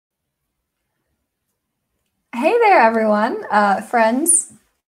Hey there, everyone. Friends,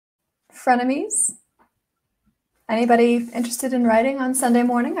 frenemies, anybody interested in writing on Sunday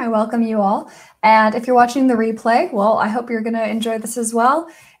morning, I welcome you all. And if you're watching the replay, well, I hope you're going to enjoy this as well.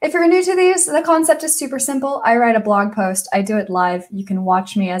 If you're new to these, the concept is super simple. I write a blog post. I do it live. You can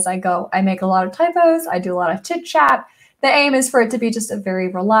watch me as I go. I make a lot of typos. I do a lot of chit chat. The aim is for it to be just a very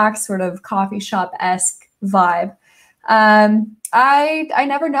relaxed sort of coffee shop-esque vibe. I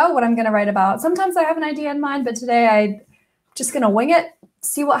never know what I'm going to write about. Sometimes I have an idea in mind, but today I'm just going to wing it,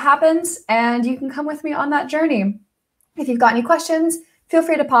 see what happens, and you can come with me on that journey. If you've got any questions, feel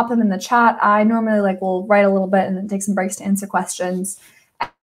free to pop them in the chat. I normally will write a little bit and then take some breaks to answer questions.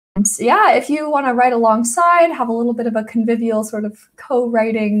 And yeah, if you want to write alongside, have a little bit of a convivial sort of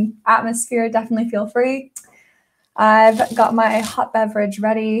co-writing atmosphere, definitely feel free. I've got my hot beverage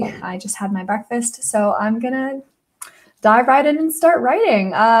ready. I just had my breakfast, so I'm going to dive right in and start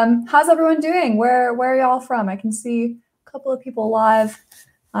writing. How's everyone doing? Where are y'all from? I can see a couple of people live.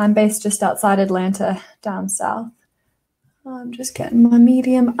 I'm based just outside Atlanta, down south. I'm just getting my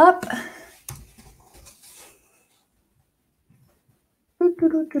medium up.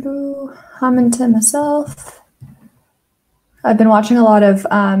 Humming to myself. I've been watching a lot of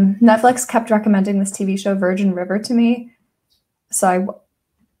Netflix kept recommending this TV show Virgin River to me. So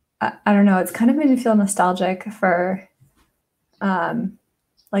I don't know, it's kind of made me feel nostalgic for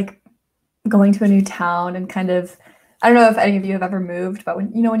like going to a new town and kind of, I don't know if any of you have ever moved, but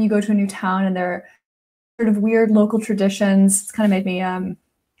when you go to a new town and there are sort of weird local traditions, it's kind of made me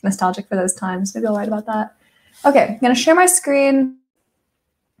nostalgic for those times. Maybe I'll write about that. Okay, I'm going to share my screen.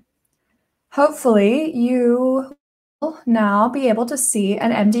 Hopefully you will now be able to see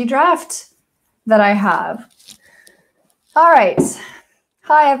an MD draft that I have. All right.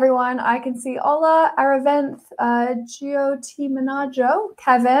 Hi, everyone. I can see Ola, Araventh, Gioti Minajo,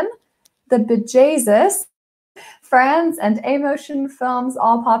 Kevin, the Bejesus, Friends, and A-Motion Films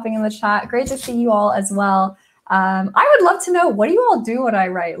all popping in the chat. Great to see you all as well. I would love to know, what do you all do when I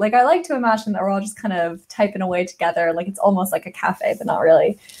write? Like, I like to imagine that we're all just kind of typing away together. Like, it's almost like a cafe, but not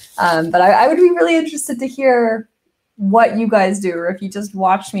really. But I would be really interested to hear what you guys do, or if you just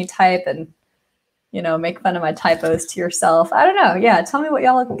watch me type and make fun of my typos to yourself. I don't know. Yeah, tell me what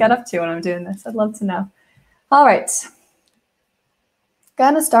y'all get up to when I'm doing this. I'd love to know. All right.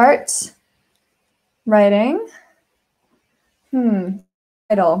 Gonna start writing.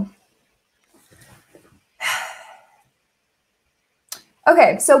 Title.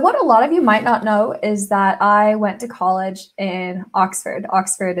 Okay, so what a lot of you might not know is that I went to college in Oxford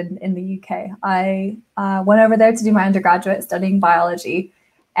in the UK. I went over there to do my undergraduate studying biology.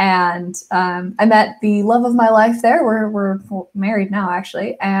 And I met the love of my life there. We're married now,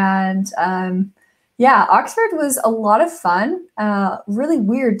 actually. And yeah, Oxford was a lot of fun. Really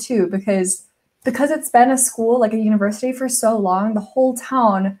weird, too, because it's been a school, like a university for so long, the whole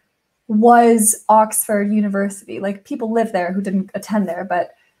town was Oxford University. Like, people live there who didn't attend there,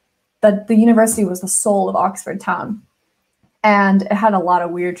 but the university was the soul of Oxford town. And it had a lot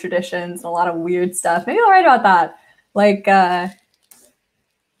of weird traditions and a lot of weird stuff. Maybe I'll write about that. Like, because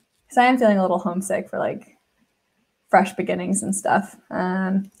I am feeling a little homesick for like fresh beginnings and stuff.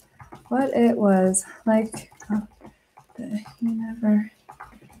 What it was like the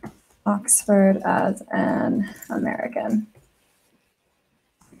Oxford as an American.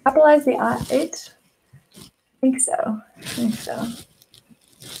 Capitalize the H? I think so.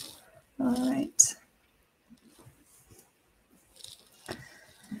 All right.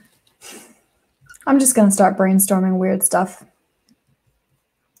 I'm just going to start brainstorming weird stuff.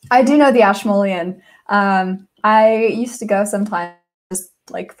 I do know the Ashmolean. I used to go sometimes just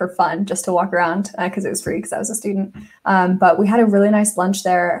like for fun, just to walk around because it was free because I was a student. But we had a really nice lunch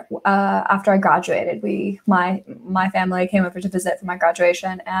there after I graduated. My family came over to visit for my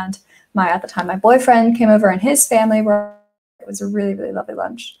graduation, and at the time my boyfriend came over and his family were. It was a really, really lovely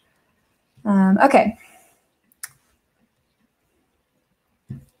lunch. Okay.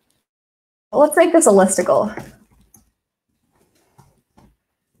 Well, let's make this a listicle.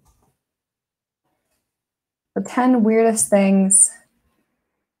 The 10 weirdest things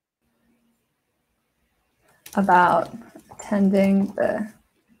about attending the.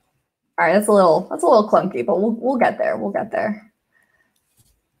 All right, that's a little clunky, but we'll get there. We'll get there.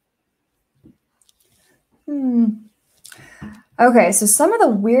 Okay, so some of the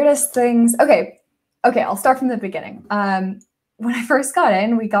weirdest things. Okay, I'll start from the beginning. When I first got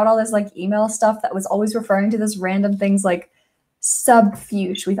in, we got all this like email stuff that was always referring to this random things like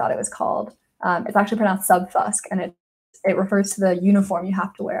subfuge, we thought it was called. It's actually pronounced subfusk, and it refers to the uniform you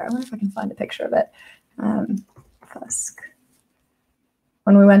have to wear. I wonder if I can find a picture of it. Fusk.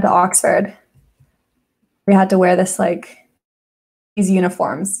 When we went to Oxford, we had to wear this like these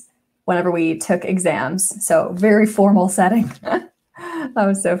uniforms whenever we took exams. So very formal setting. That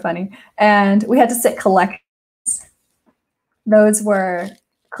was so funny. And we had to sit collections.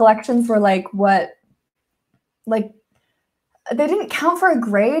 Collections were like they didn't count for a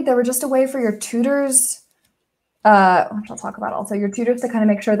grade. They were just a way for your tutors, which I'll talk about also, your tutors to kind of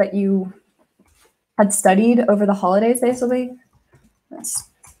make sure that you had studied over the holidays, basically. That's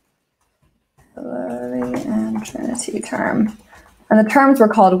February and Trinity term. And the terms were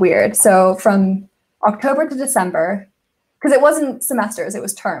called weird. So from October to December, because it wasn't semesters, it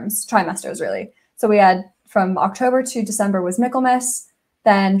was terms, trimesters really. So we had from October to December was Michaelmas,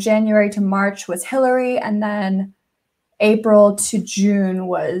 then January to March was Hillary, and then April to June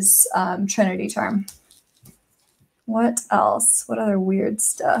was Trinity term. What else? What other weird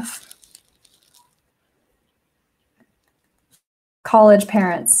stuff? College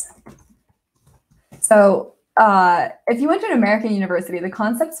parents. So if you went to an American university, the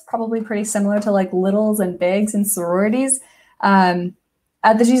concept's probably pretty similar to like littles and bigs and sororities.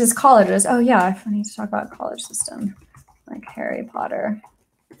 At the Jesus colleges, oh yeah, I need to talk about college system, like Harry Potter.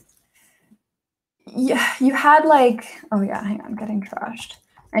 Yeah, you had like, oh yeah, hang on, I'm getting trashed.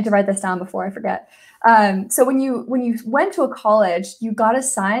 I had to write this down before I forget. So when you went to a college, you got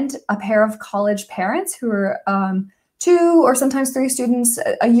assigned a pair of college parents who were 2 or sometimes 3 students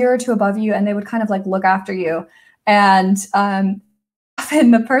a year or 2 above you, and they would kind of like look after you. And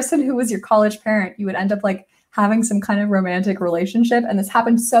often the person who was your college parent, you would end up like having some kind of romantic relationship. And this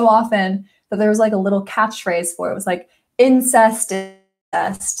happened so often that there was like a little catchphrase for it. It was like incest,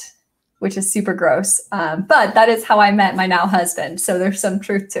 which is super gross. But that is how I met my now husband. So there's some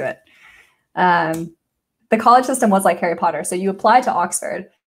truth to it. The college system was like Harry Potter. So you apply to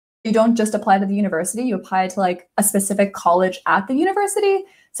Oxford. You don't just apply to the university, you apply to like a specific college at the university.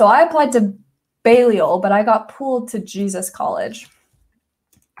 So I applied to Balliol, but I got pulled to Jesus College,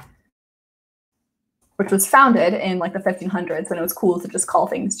 which was founded in like the 1500s when it was cool to just call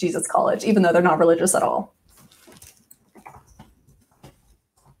things Jesus College, even though they're not religious at all.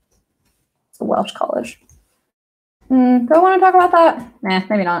 It's a Welsh college. Do I want to talk about that? Nah,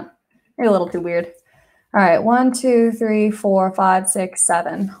 maybe not. Maybe a little too weird. All right, 1, 2, 3, 4, 5, 6,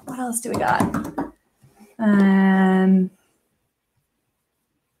 7. What else do we got? All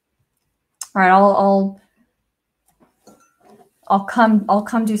right, I'll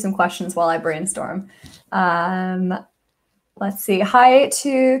come do some questions while I brainstorm. Let's see. Hi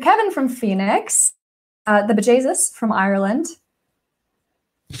to Kevin from Phoenix, the Bejesus from Ireland.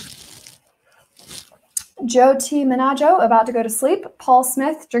 Joe T. Minajo, about to go to sleep. Paul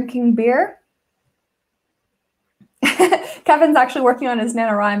Smith, drinking beer. Kevin's actually working on his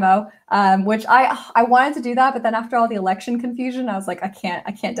NaNoWriMo, which I wanted to do that, but then after all the election confusion, I was like, I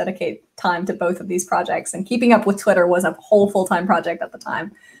can't dedicate time to both of these projects. And keeping up with Twitter was a whole full-time project at the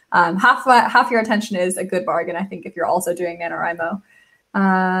time. Half your attention is a good bargain, I think, if you're also doing NaNoWriMo.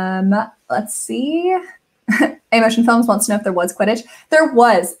 Let's see. A-Motion Films wants to know if there was Quidditch. There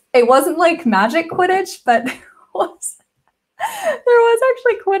was. It wasn't like magic Quidditch, but there was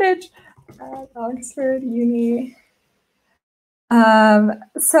actually Quidditch at Oxford Uni.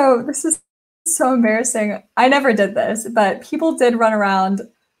 So this is so embarrassing. I never did this, but people did run around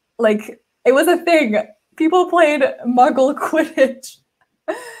like it was a thing. People played Muggle Quidditch.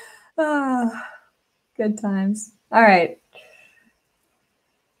 Good times. All right.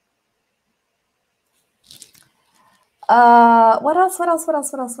 What else?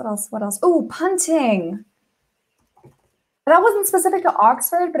 Oh, punting. That wasn't specific to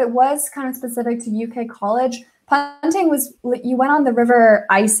Oxford, but it was kind of specific to UK college. Punting was, you went on the river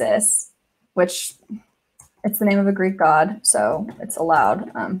Isis, which it's the name of a Greek god, so it's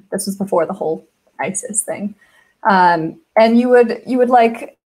allowed. This was before the whole ISIS thing. And you would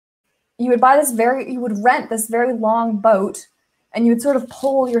rent this very long boat, and you would sort of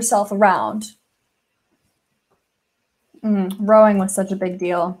pole yourself around. Rowing was such a big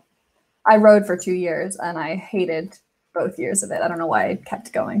deal. I rowed for 2 years, and I hated both years of it. I don't know why I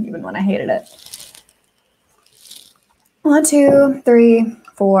kept going, even when I hated it. 1, 2, 3,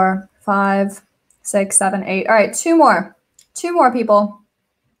 4, 5, 6, 7, 8. All right, 2 more. 2 more people.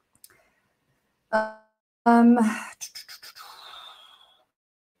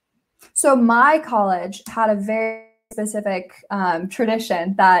 So my college had a very specific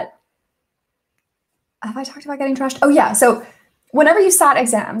tradition that, have I talked about getting trashed? Oh yeah, so whenever you sat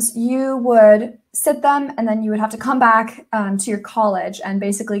exams, you would sit them and then you would have to come back to your college and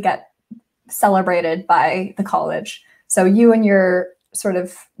basically get celebrated by the college. So you and your sort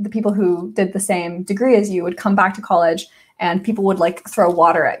of the people who did the same degree as you would come back to college and people would like throw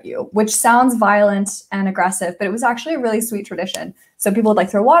water at you, which sounds violent and aggressive, but it was actually a really sweet tradition. So people would like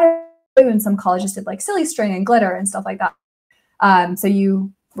throw water at you, and some colleges did like silly string and glitter and stuff like that. So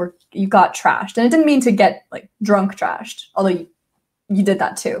you got trashed, and it didn't mean to get like drunk trashed, although you did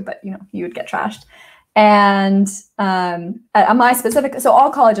that too, but you know, you would get trashed. And at my specific, so all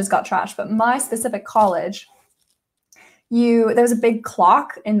colleges got trashed, but my specific college, there was a big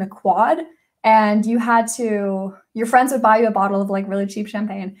clock in the quad, and you had to, your friends would buy you a bottle of like really cheap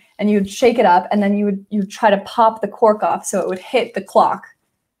champagne, and you'd shake it up, and then you'd try to pop the cork off so it would hit the clock.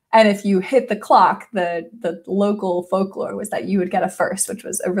 And if you hit the clock, the local folklore was that you would get a first, which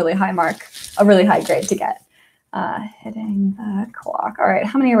was a really high mark, a really high grade to get. Hitting the clock. All right,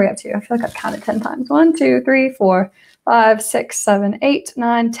 how many are we up to? I feel like I've counted 10 times. 1, 2, 3, 4, 5, 6, 7, 8,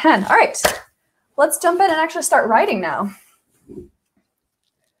 9, 10. All right, let's jump in and actually start writing now.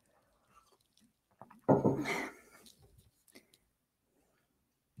 All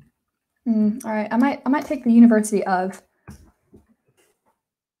right, I might take the University of.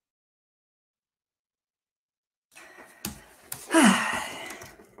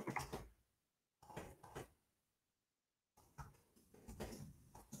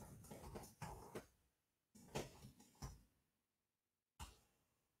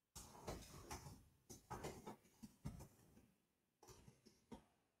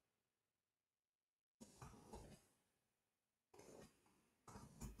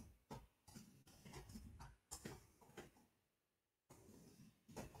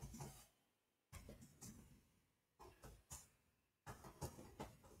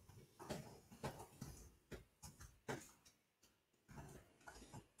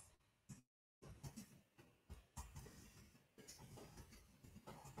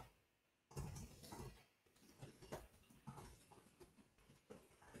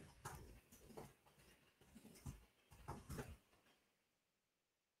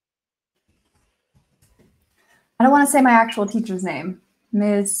 I don't want to say my actual teacher's name.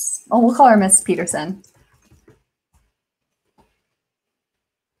 We'll call her Miss Peterson.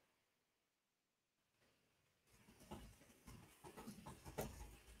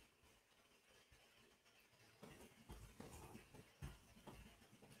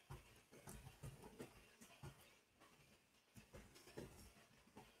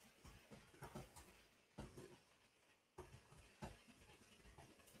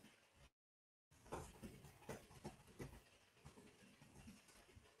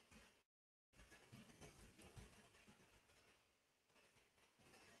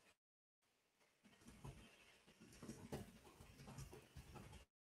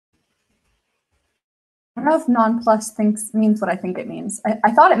 I don't know if nonplussed means what I think it means.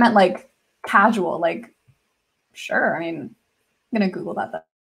 I thought it meant like casual, like sure. I mean, I'm gonna Google that though.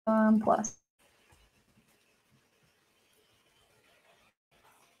 Nonplussed.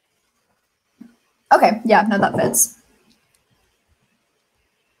 Okay, yeah, no, that fits.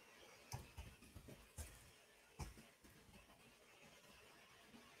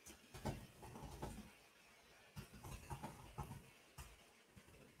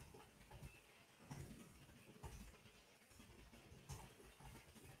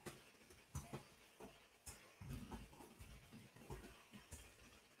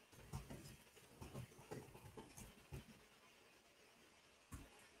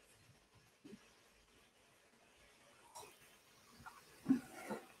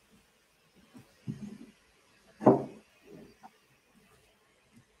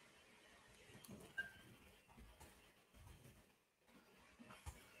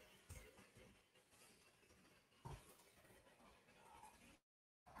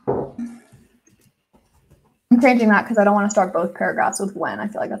 I'm changing that because I don't want to start both paragraphs with when. I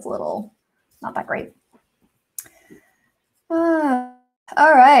feel like that's a little not that great. All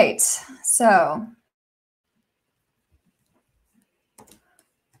right, so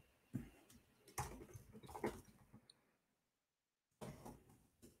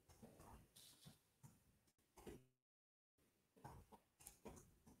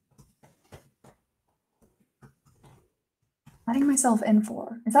letting myself in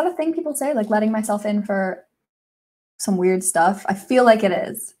for. Is that a thing people say? Like letting myself in for some weird stuff? I feel like it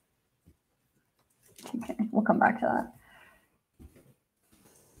is. Okay, we'll come back to that.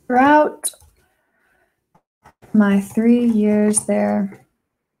 Throughout my 3 years there,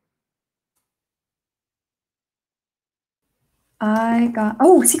 I got,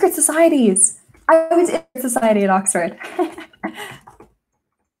 secret societies. I was in a society at Oxford.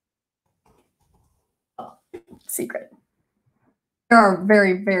 Secret. There are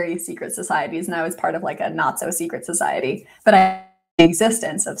very, very secret societies, and I was part of like a not so secret society, but I the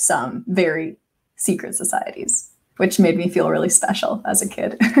existence of some very secret societies which made me feel really special as a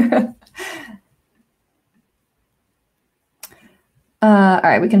kid. All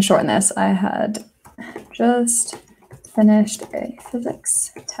right, we can shorten this. I had just finished a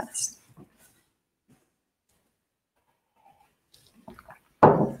physics test.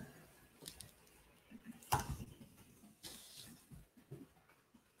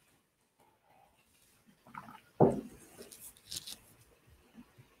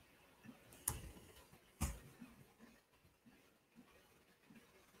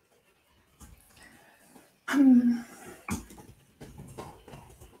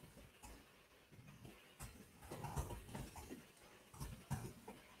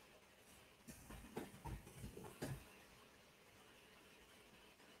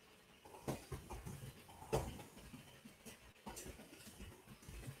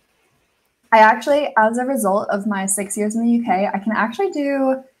 I actually, as a result of my 6 years in the UK, I can actually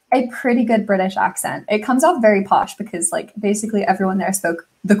do a pretty good British accent. It comes off very posh because like basically everyone there spoke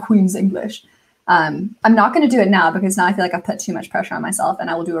the Queen's English. I'm not going to do it now because now I feel like I've put too much pressure on myself and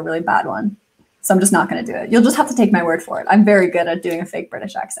I will do a really bad one. So I'm just not going to do it. You'll just have to take my word for it. I'm very good at doing a fake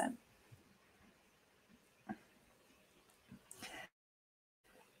British accent.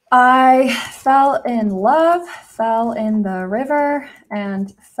 I fell in love, fell in the river,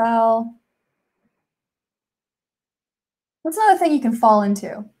 and fell... What's another thing you can fall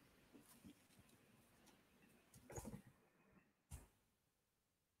into?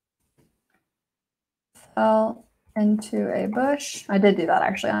 Fell into a bush. I did do that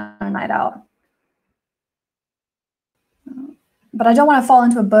actually on a night out. But I don't want to fall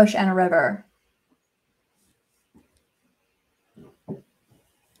into a bush and a river.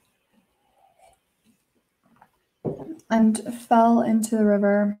 And fell into the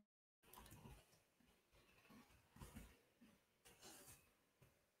river.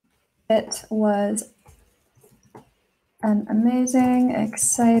 It was an amazing,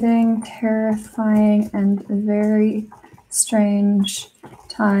 exciting, terrifying, and very strange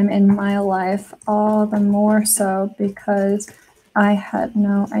time in my life, all the more so because I had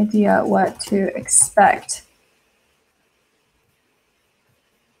no idea what to expect.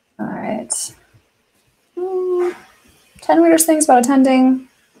 All right. 10 weirdest things about attending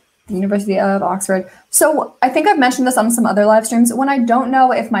the University of Oxford. So I think I've mentioned this on some other live streams. When I don't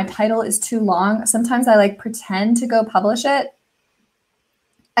know if my title is too long, sometimes I like pretend to go publish it.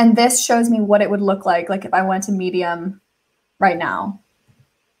 And this shows me what it would look like if I went to Medium right now.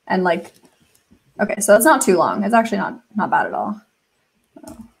 And like, okay, so it's not too long. It's actually not bad at all.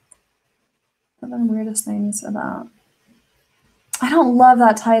 So, 7 weirdest things about... I don't love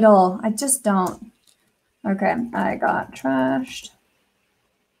that title. I just don't. Okay, I got trashed.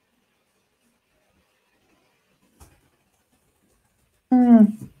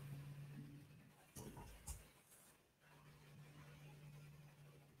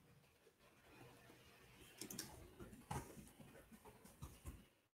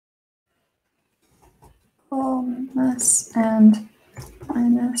 Fullness and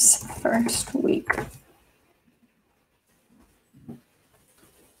minus first week.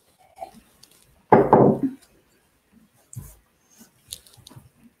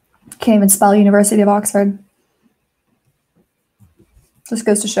 Can't even spell University of Oxford. Just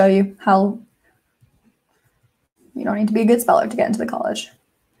goes to show you how you don't need to be a good speller to get into the college.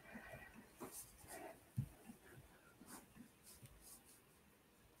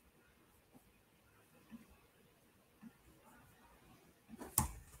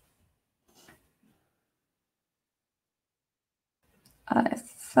 I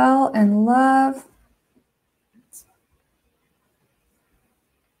fell in love.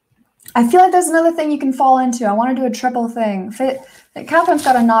 I feel like there's another thing you can fall into. I want to do a triple thing. Catherine's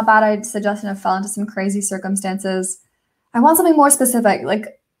got a not bad suggestion of fell into some crazy circumstances. I want something more specific.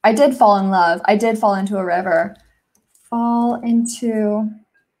 Like I did fall in love. I did fall into a river. Fall into...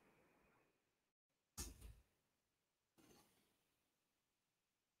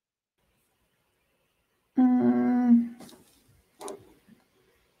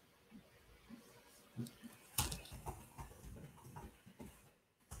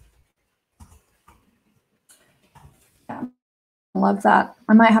 Yeah, love that.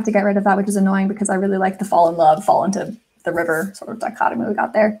 I might have to get rid of that, which is annoying because I really like the fall in love, fall into the river sort of dichotomy we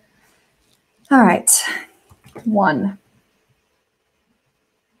got there. All right, 1.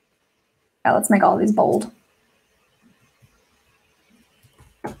 Yeah, let's make all these bold.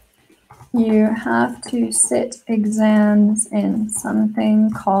 You have to sit exams in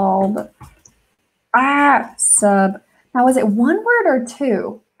something called sub. Now, was it 1 word or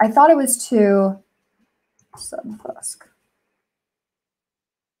 2? I thought it was 2. Subfusk.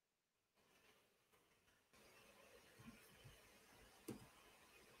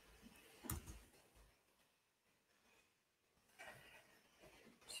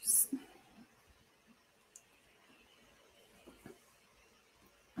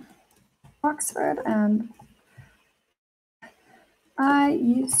 Oxford, and I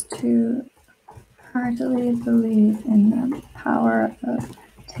used to heartily believe in the power of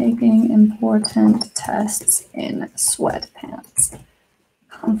taking important tests in sweatpants.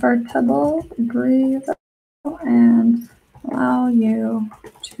 Comfortable, breathable, and allow you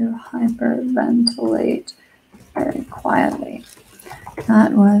to hyperventilate very quietly.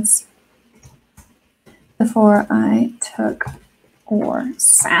 That was before I took or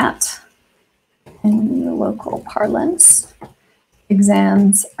sat in the local parlance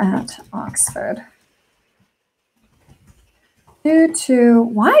exams at Oxford. Due to,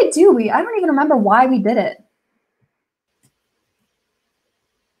 why do we? I don't even remember why we did it.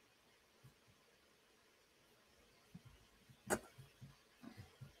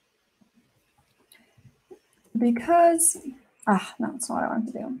 Because, no, that's not what I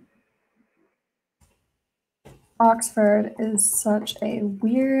wanted to do. Oxford is such a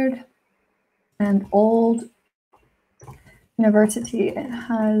weird and old university. It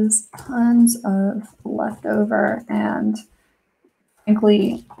has tons of leftover and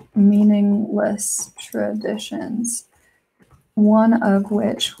frankly meaningless traditions, one of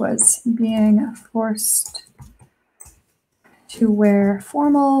which was being forced to wear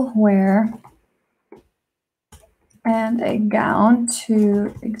formal wear and a gown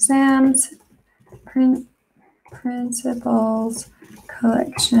to exams, principals,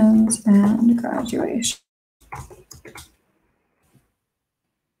 collections, and graduation.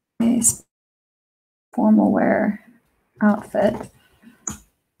 A formal wear outfit.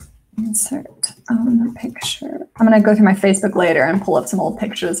 Insert picture. I'm gonna go through my Facebook later and pull up some old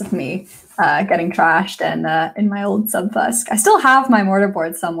pictures of me getting trashed and in my old Subfusk. I still have my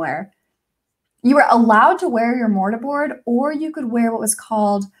mortarboard somewhere. You were allowed to wear your mortarboard, or you could wear what was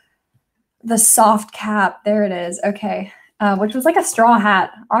called the soft cap. There it is. Okay, which was like a straw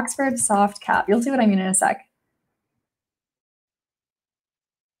hat. Oxford soft cap. You'll see what I mean in a sec.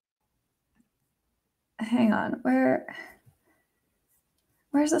 Hang on.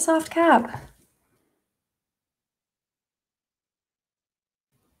 Where's the soft cap?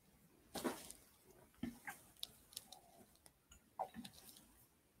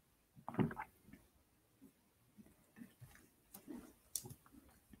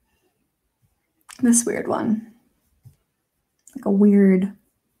 This weird one. Like a weird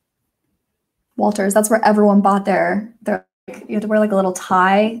Walters. That's where everyone bought their like, you had to wear like a little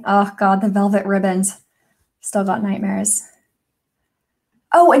tie. Oh God, the velvet ribbons. Still got nightmares.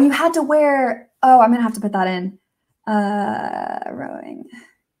 Oh, and you had to wear, oh, I'm gonna have to put that in. Rowing.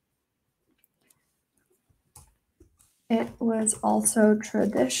 It was also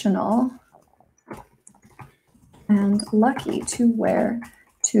traditional and lucky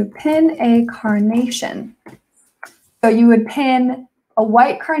to pin a carnation. So you would pin a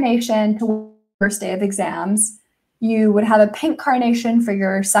white carnation to the first day of exams. You would have a pink carnation for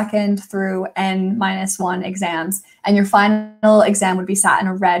your second through N-1 exams, and your final exam would be sat in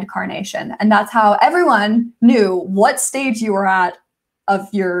a red carnation. And that's how everyone knew what stage you were at of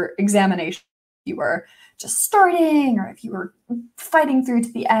your examination. If you were just starting, or if you were fighting through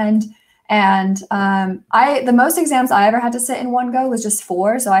to the end. And the most exams I ever had to sit in one go was just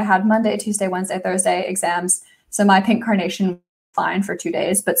 4. So I had Monday, Tuesday, Wednesday, Thursday exams. So my pink carnation fine for 2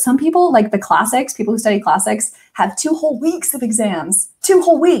 days. But some people, like the classics, people who study classics, have 2 whole weeks of exams. 2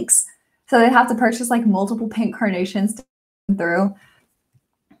 whole weeks. So they'd have to purchase like multiple pink carnations to go through.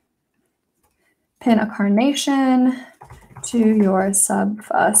 Pin a carnation to your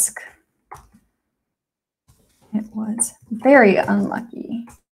Subfusk. It was very unlucky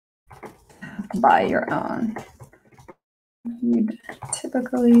to buy your own. You'd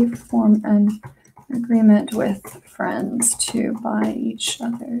typically form an agreement with friends to buy each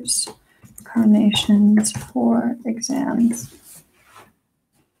other's carnations for exams.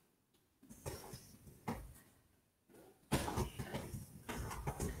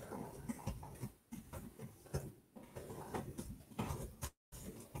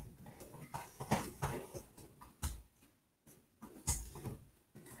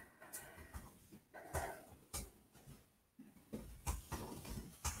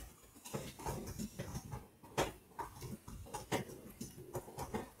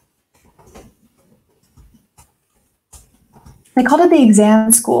 They called it the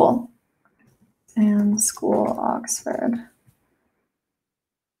exam school. Exam school, Oxford.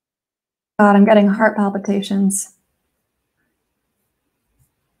 God, I'm getting heart palpitations.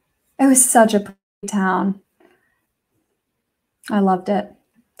 It was such a pretty town. I loved it.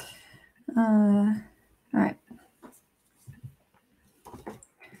 All right.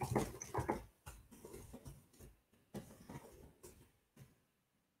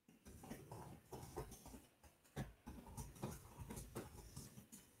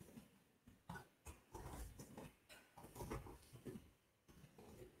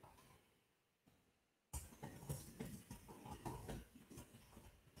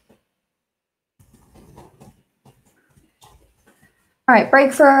 All right,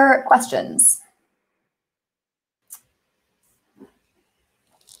 break for questions.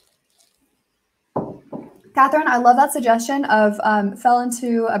 Catherine, I love that suggestion of fell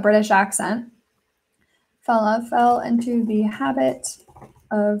into a British accent. Fell into the habit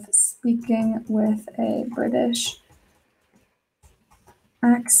of speaking with a British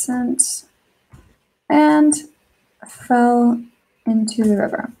accent and fell into the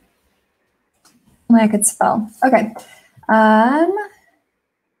river. Only I could spell. Okay.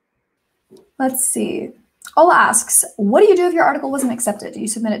 Let's see. Ola asks, what do you do if your article wasn't accepted? Do you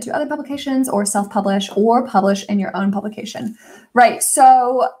submit it to other publications or self-publish or publish in your own publication? Right.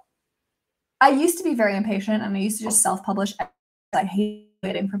 So I used to be very impatient and I used to just self-publish. I hate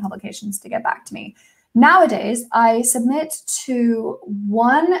waiting for publications to get back to me. Nowadays, I submit to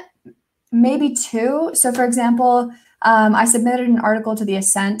one, maybe two. So for example, I submitted an article to The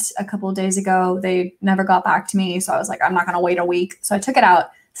Ascent a couple of days ago. They never got back to me. So I was like, I'm not going to wait a week. So I took it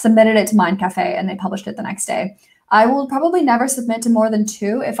out, submitted it to Mind Cafe, and they published it the next day. I will probably never submit to more than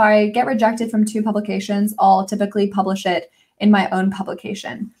two. If I get rejected from two publications, I'll typically publish it in my own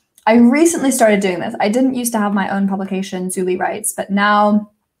publication. I recently started doing this. I didn't used to have my own publication, Zuli Writes, but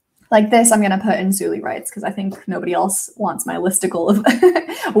now, like this, I'm going to put in Zuli Writes because I think nobody else wants my listicle of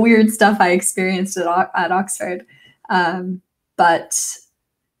weird stuff I experienced at Oxford. But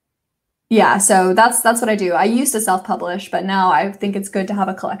yeah, so that's what I do. I used to self-publish, but now I think it's good to have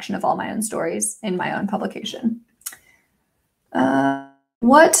a collection of all my own stories in my own publication.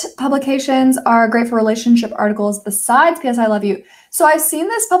 What publications are great for relationship articles besides P.S. I Love You? So I've seen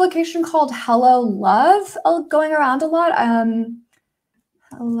this publication called Hello Love going around a lot.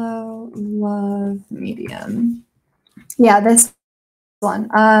 Hello Love Medium. Yeah, this one,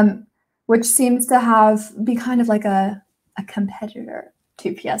 which seems to be kind of like a competitor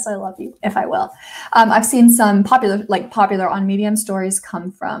to P.S. I Love You, if I will. I've seen some popular on Medium stories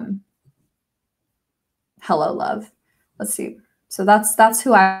come from Hello Love. Let's see. So that's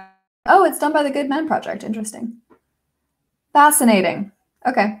who oh, it's done by the Good Men Project. Interesting. Fascinating.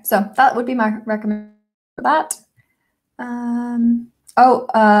 Okay, so that would be my recommendation for that. In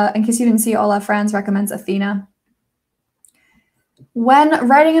case you didn't see, Ola Franz recommends Athena. When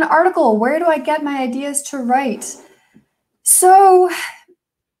writing an article, where do I get my ideas to write? So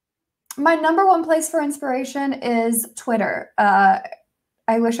my number one place for inspiration is Twitter. I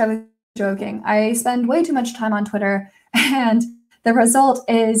wish I was joking. I spend way too much time on Twitter, and the result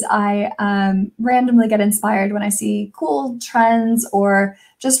is I randomly get inspired when I see cool trends or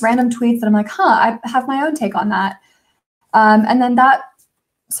just random tweets that I'm like, I have my own take on that. And then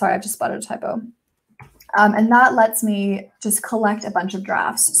sorry, I just spotted a typo. And that lets me just collect a bunch of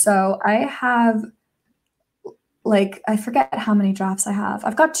drafts. So I have, I forget how many drafts I have.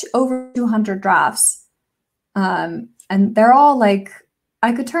 I've got over 200 drafts. And they're all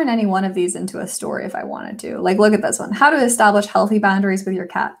I could turn any one of these into a story if I wanted to. Look at this one. How to establish healthy boundaries with your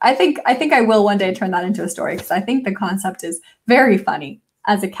cat. I think I will one day turn that into a story because I think the concept is very funny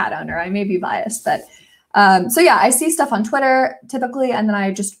as a cat owner. I may be biased, but so yeah, I see stuff on Twitter typically, and then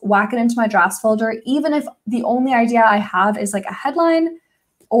I just whack it into my drafts folder, even if the only idea I have is a headline,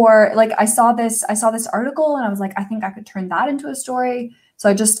 or I saw this article and I was like, I think I could turn that into a story. So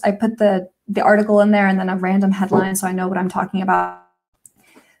I put the article in there and then a random headline so I know what I'm talking about.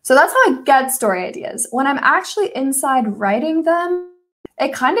 So that's how I get story ideas. When I'm actually inside writing them,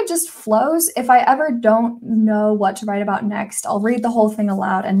 it kind of just flows. If I ever don't know what to write about next, I'll read the whole thing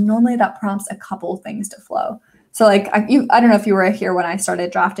aloud, and normally that prompts a couple things to flow. So I don't know if you were here when I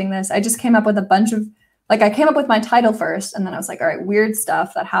started drafting this. I just came up with a bunch of, I came up with my title first, and then I was like, all right, weird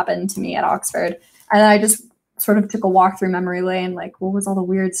stuff that happened to me at Oxford. And then I just sort of took a walk through memory lane, what was all the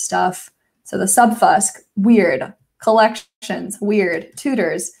weird stuff? So the subfusk, weird. Collections, weird.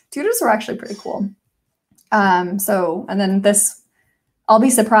 Tutors were actually pretty cool. And then this, I'll be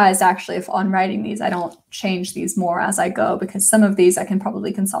surprised actually if on writing these, I don't change these more as I go, because some of these I can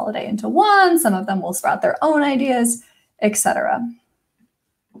probably consolidate into one, some of them will sprout their own ideas, etc.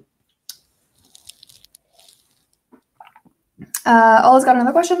 Ola's got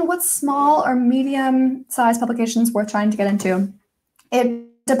another question. What small or medium sized publications worth trying to get into?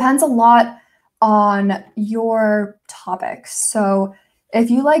 It depends a lot on your topics. So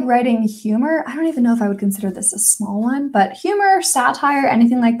if you like writing humor, I don't even know if I would consider this a small one, but humor, satire,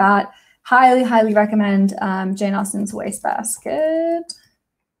 anything like that, highly, highly recommend Jane Austen's Wastebasket.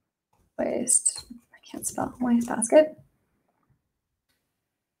 I can't spell Wastebasket.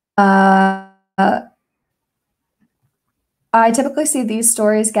 I typically see these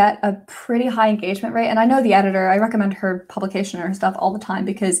stories get a pretty high engagement rate, and I know the editor, I recommend her publication or her stuff all the time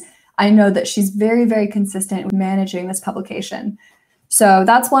because I know that she's very, very consistent with managing this publication. So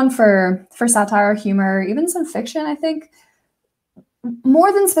that's one for satire, humor, even some fiction, I think.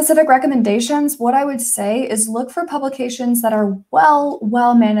 More than specific recommendations, what I would say is look for publications that are well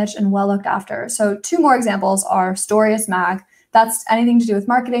managed and well looked after. So two more examples are Storius Mag. That's anything to do with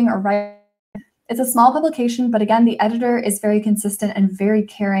marketing or writing. It's a small publication, but again, the editor is very consistent and very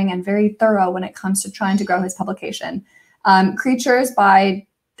caring and very thorough when it comes to trying to grow his publication. Creatures by,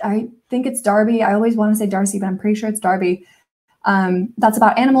 I think it's Darby. I always want to say Darcy, but I'm pretty sure it's Darby. That's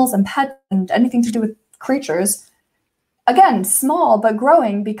about animals and pets and anything to do with creatures. Again, small but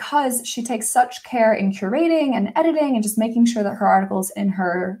growing because she takes such care in curating and editing and just making sure that her articles in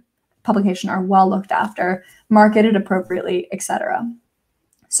her publication are well looked after, marketed appropriately, etc.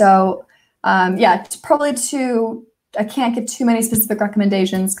 So yeah, probably I can't give too many specific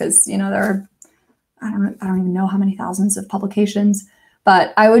recommendations because, you know, there are, I don't even know how many thousands of publications,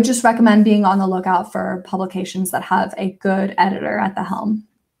 but I would just recommend being on the lookout for publications that have a good editor at the helm.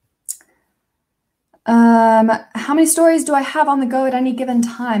 How many stories do I have on the go at any given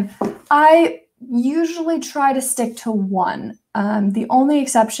time? I usually try to stick to one. The only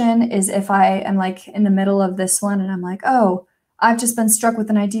exception is if I am like in the middle of this one and I'm like, oh, I've just been struck with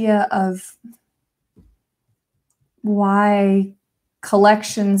an idea of why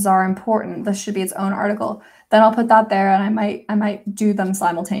collections are important. This should be its own article. Then I'll put that there and I might do them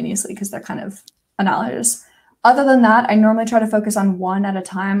simultaneously because they're kind of analogous. Other than that, I normally try to focus on one at a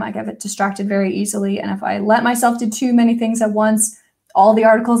time. I get distracted very easily. And if I let myself do too many things at once, all the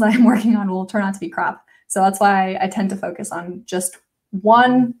articles I'm working on will turn out to be crap. So that's why I tend to focus on just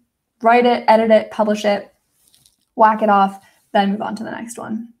one, write it, edit it, publish it, whack it off, then move on to the next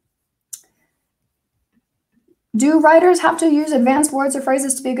one. Do writers have to use advanced words or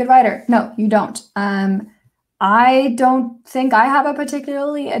phrases to be a good writer? No, you don't. I don't think I have a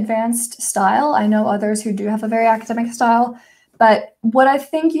particularly advanced style. I know others who do have a very academic style. But what I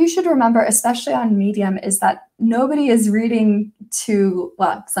think you should remember, especially on Medium, is that nobody is reading to,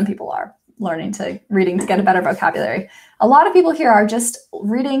 well, some people are reading to get a better vocabulary. A lot of people here are just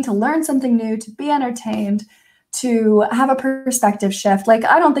reading to learn something new, to be entertained, to have a perspective shift. Like,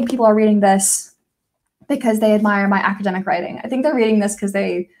 I don't think people are reading this because they admire my academic writing. I think they're reading this because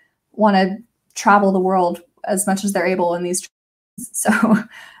they want to travel the world as much as they're able in these. So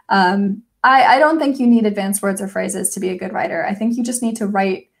I don't think you need advanced words or phrases to be a good writer. I think you just need to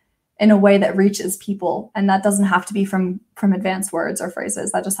write in a way that reaches people. And that doesn't have to be from advanced words or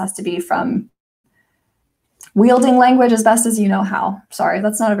phrases. That just has to be from wielding language as best as you know how. Sorry,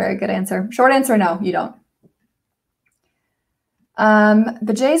 that's not a very good answer. Short answer, no, you don't.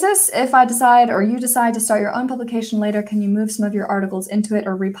 But Jesus, if I decide or you decide to start your own publication later, can you move some of your articles into it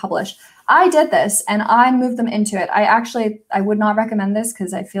or republish? I did this and I moved them into it. I would not recommend this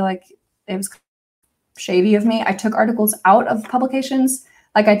because I feel like it was shady of me. I took articles out of publications.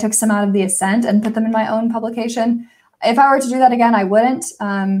 Like I took some out of the Ascent and put them in my own publication. If I were to do that again, I wouldn't.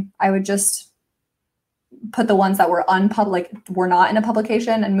 I would just put the ones that were were not in a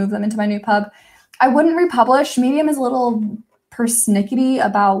publication and move them into my new pub. I wouldn't republish. Medium is a little persnickety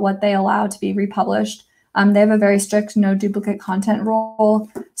about what they allow to be republished. They have a very strict no duplicate content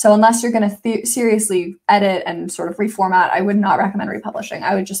rule. So unless you're going to seriously edit and sort of reformat, I would not recommend republishing.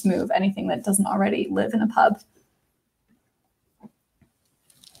 I would just move anything that doesn't already live in a pub.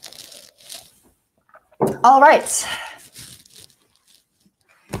 All right.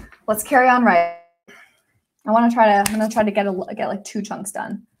 Let's carry on right. I'm going to try to get like 2 chunks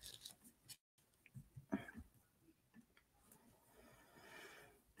done.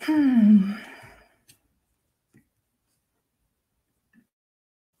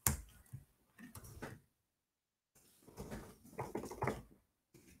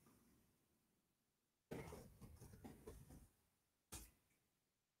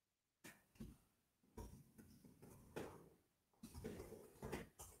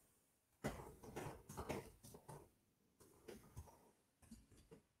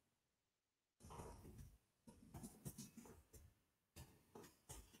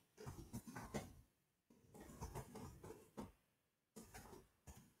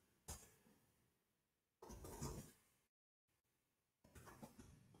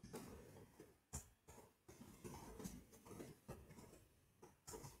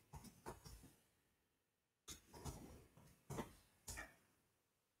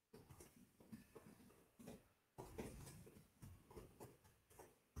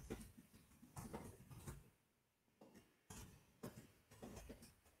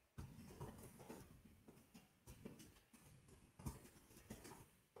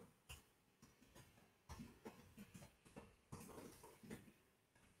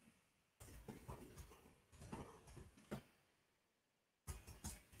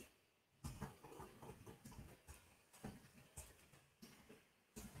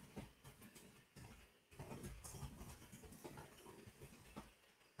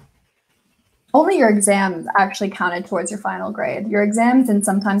 only your exams actually counted towards your final grade. Your exams and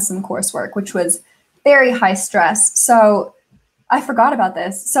sometimes some coursework, which was very high stress. So I forgot about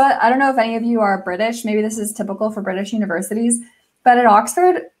this. So I don't know if any of you are British. Maybe this is typical for British universities, but at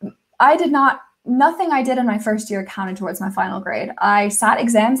Oxford, nothing I did in my first year counted towards my final grade. I sat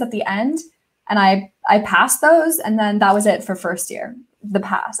exams at the end and I passed those, and then that was it for first year, the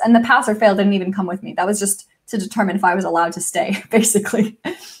pass. And the pass or fail didn't even come with me. That was just to determine if I was allowed to stay, basically.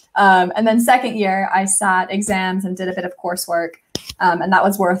 And then second year, I sat exams and did a bit of coursework, and that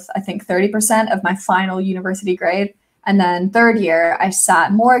was worth, I think, 30% of my final university grade. And then third year, I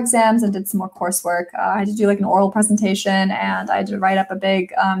sat more exams and did some more coursework. I had to do like an oral presentation, and I had to write up a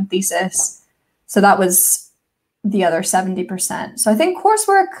big thesis. So that was the other 70%. So I think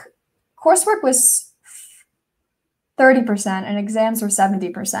coursework was 30% and exams were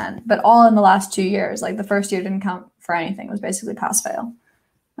 70%, but all in the last 2 years. Like the first year didn't count for anything. It was basically pass fail.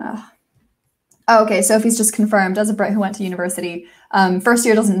 Okay, Sophie's just confirmed, as a Brit who went to university, first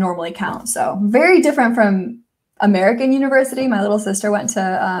year doesn't normally count. So very different from American university. My little sister went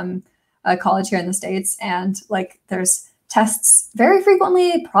to a college here in the States, and like there's tests very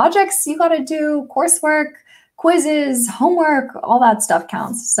frequently, projects you got to do, coursework, quizzes, homework, all that stuff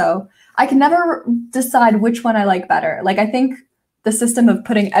counts. So I can never decide which one I like better. Like I think the system of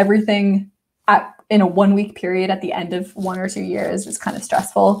putting everything in a 1 week period at the end of 1 or 2 years is kind of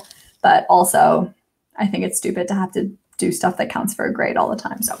stressful, but also I think it's stupid to have to do stuff that counts for a grade all the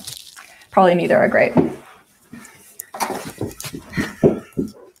time. So probably neither are great.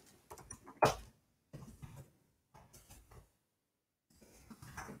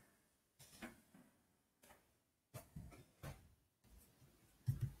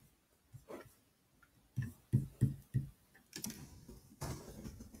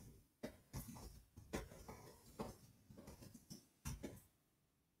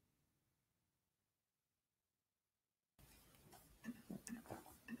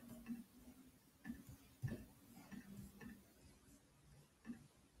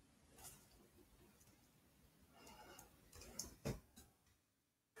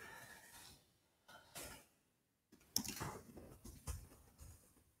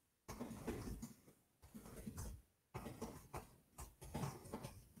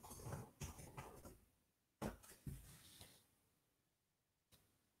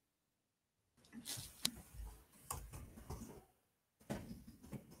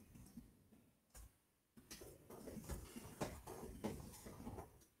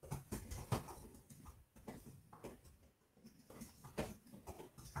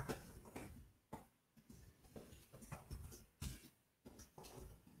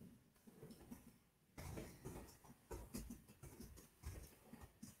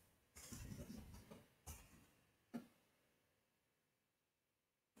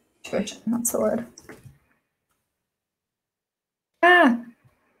 Tuition, that's the word.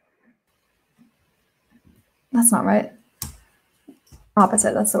 That's not right.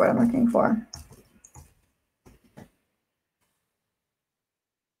 Opposite, that's the word I'm looking for.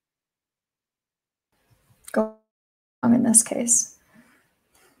 Go wrong in this case.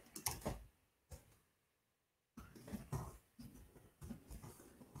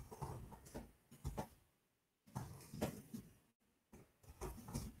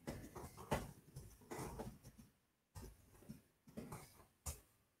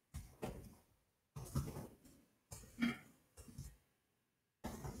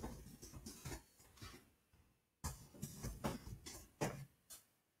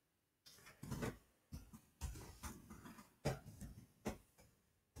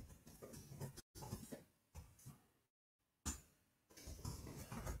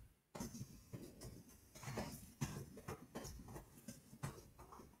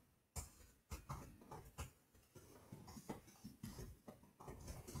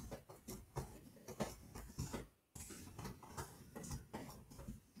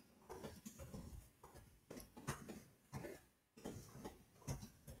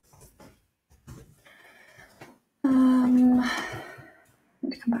 Let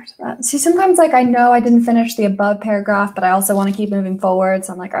me come back to that. See, sometimes like I know I didn't finish the above paragraph, but I also want to keep moving forward.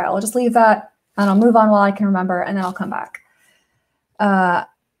 So I'm like, all right, I'll just leave that and I'll move on while I can remember, and then I'll come back. Let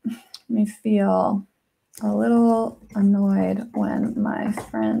me feel a little annoyed when my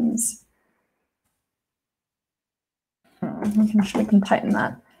friends, we can tighten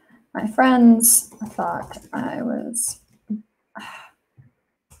that. My friends thought I was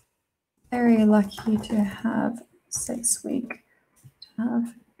very lucky to have a 6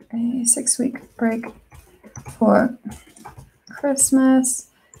 week break for Christmas,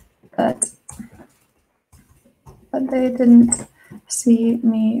 but they didn't see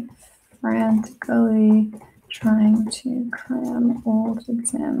me frantically trying to cram old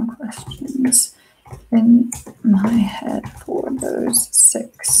exam questions in my head for those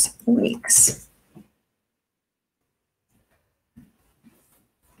 6 weeks.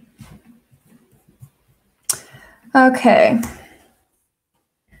 Okay.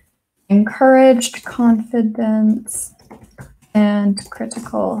 Encouraged confidence and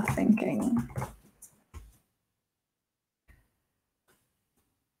critical thinking.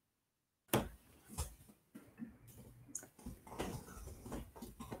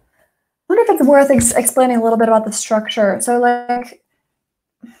 I wonder if it's worth explaining a little bit about the structure. So like,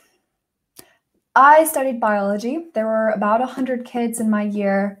 I studied biology. There were about 100 kids in my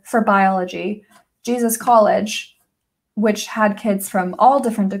year for biology. Jesus College, which had kids from all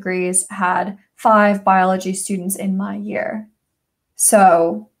different degrees, had 5 biology students in my year.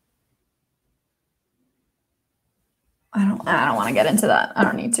 So I don't want to get into that. I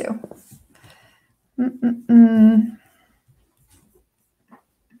don't need to.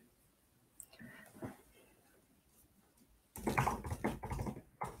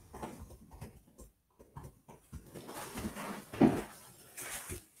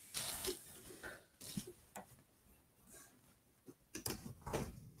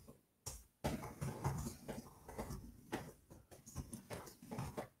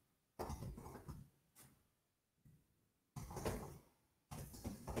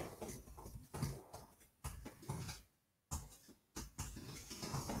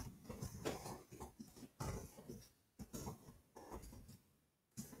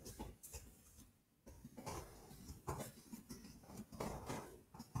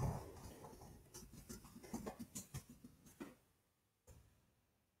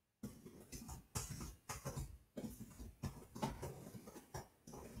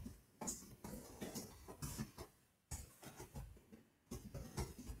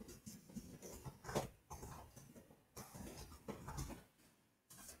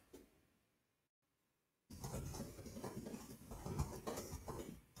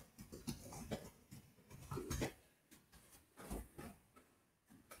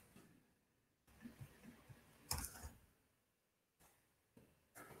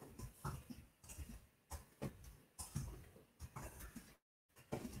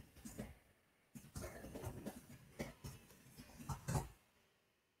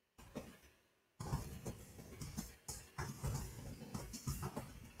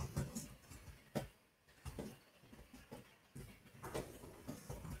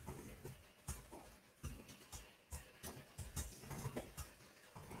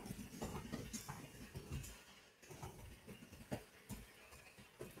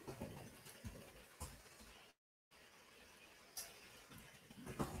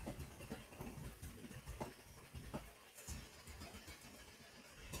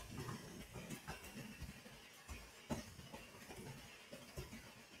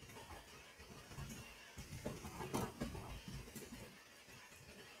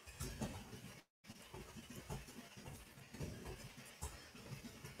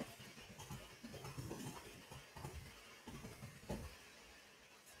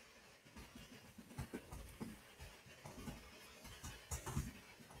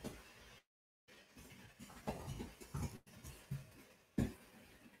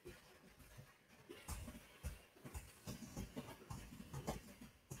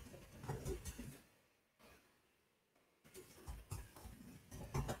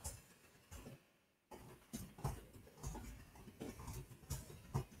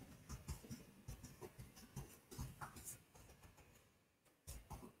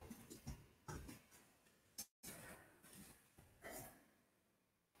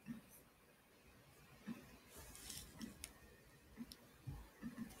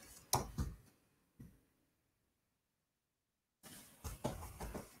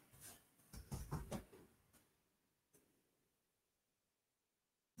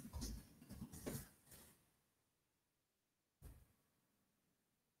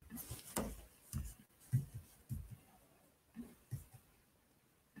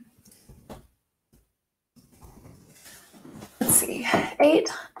 Let's see, 8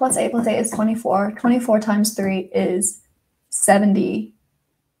 plus 8 plus 8 is 24. 24 times 3 is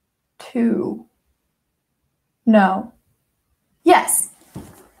 72. No. Yes.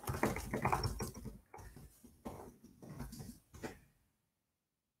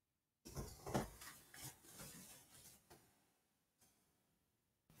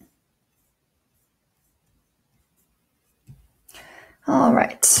 All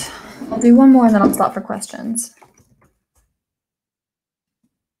right. I'll do one more and then I'll stop for questions.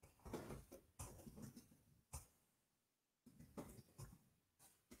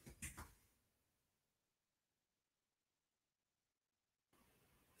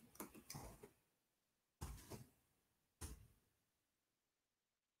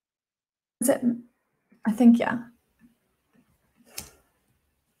 Is it? I think, yeah.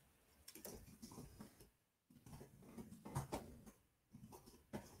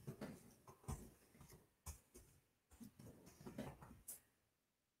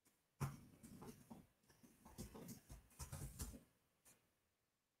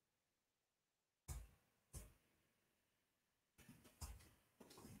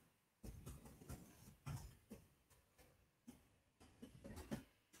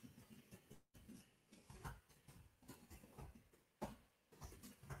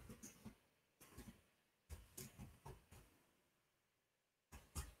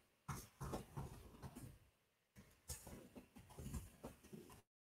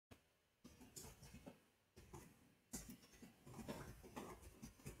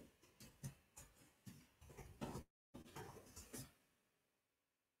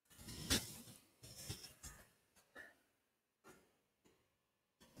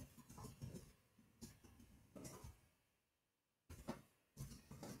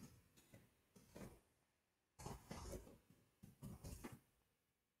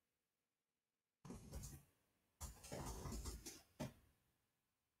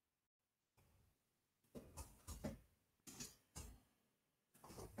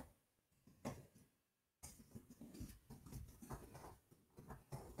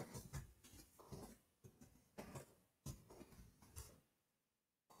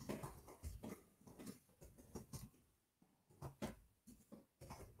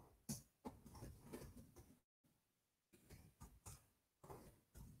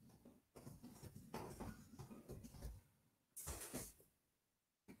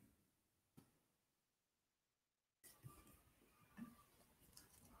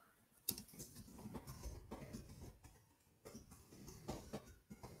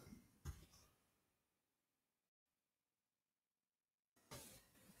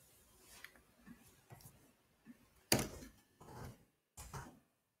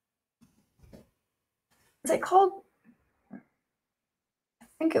 Is it called? I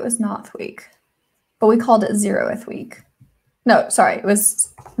think it was Noth Week, but we called it 0th week. No, sorry, it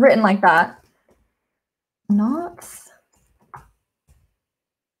was written like that. Noth?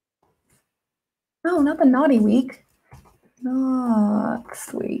 No, not the naughty week.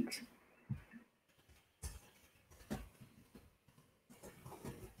 Noth week.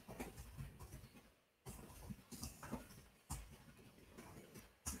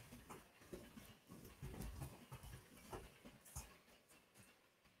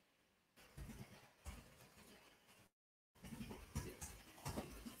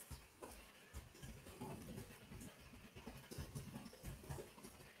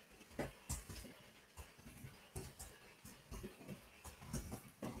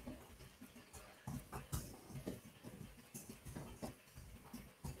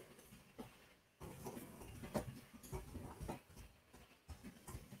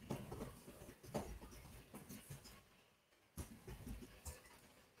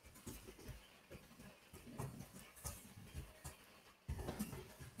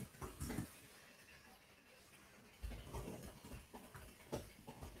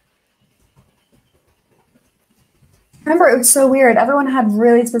 Remember, it was so weird. Everyone had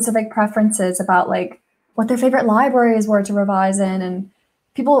really specific preferences about like what their favorite libraries were to revise in, and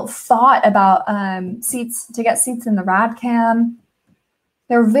people fought about seats to get seats in the RadCam.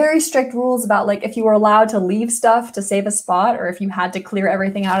 There were very strict rules about like if you were allowed to leave stuff to save a spot, or if you had to clear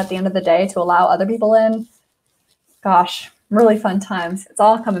everything out at the end of the day to allow other people in. Gosh, really fun times. It's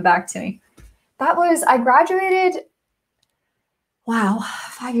all coming back to me. I graduated, wow,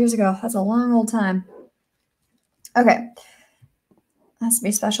 5 years ago. That's a long old time. Okay. Has to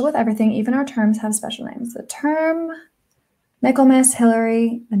be special with everything. Even our terms have special names. The term, Michaelmas,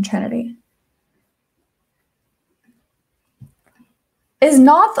 Hillary, and Trinity. Is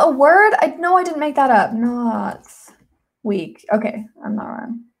Noth a word? I didn't make that up. Noth week. Okay, I'm not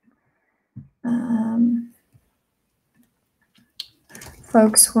wrong.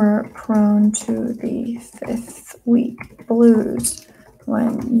 Folks were prone to the 5th week blues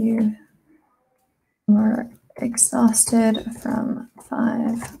when you were exhausted from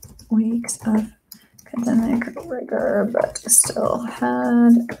 5 weeks of academic rigor, but still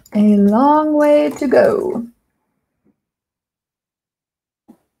had a long way to go.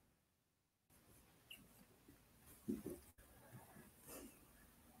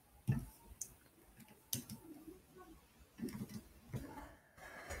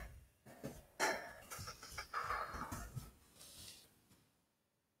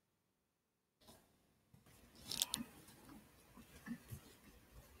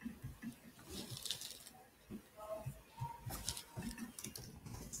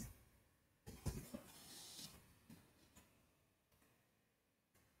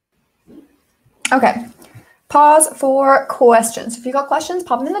 Okay. Pause for questions. If you got questions,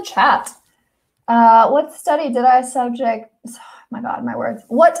 pop them in the chat. What study did I subject? Oh my God, my words.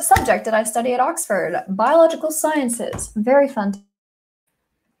 What subject did I study at Oxford? Biological sciences. Very fun.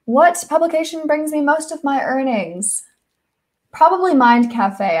 What publication brings me most of my earnings? Probably Mind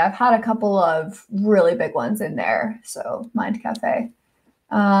Cafe. I've had a couple of really big ones in there. So Mind Cafe.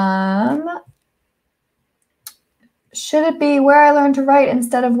 Should it be where I learned to write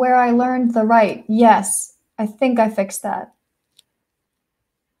instead of where I learned the write? Yes. I think I fixed that.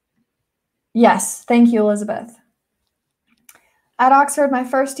 Yes. Thank you, Elizabeth. At Oxford, my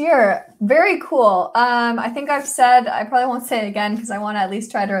first year. Very cool. I think I've said, I probably won't say it again because I want to at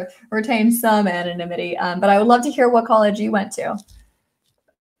least try to retain some anonymity. But I would love to hear what college you went to.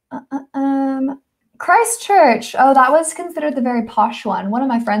 Christchurch. Oh, that was considered the very posh one. One of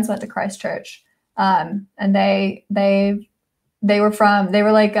my friends went to Christchurch. And they went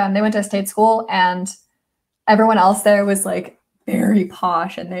to a state school, and everyone else there was like very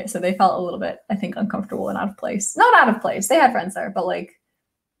posh, and so they felt a little bit, I think, uncomfortable and out of place. Not out of place. They had friends there, but like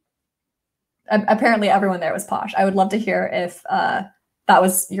apparently everyone there was posh. I would love to hear if that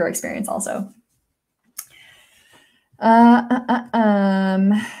was your experience also. All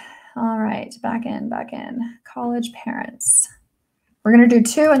right, back in. College parents. We're gonna do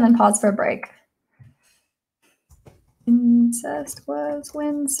 2 and then pause for a break. Incest was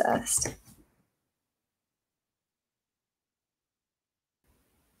Wincest.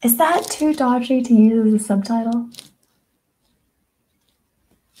 Is that too dodgy to use as a subtitle?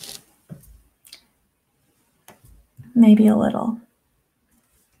 Maybe a little.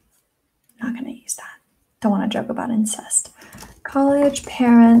 Not going to use that. Don't want to joke about incest. College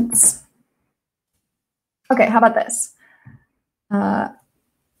parents. Okay, how about this?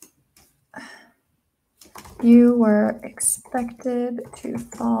 You were expected to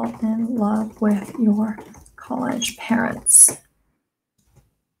fall in love with your college parents.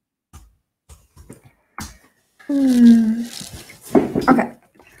 Okay.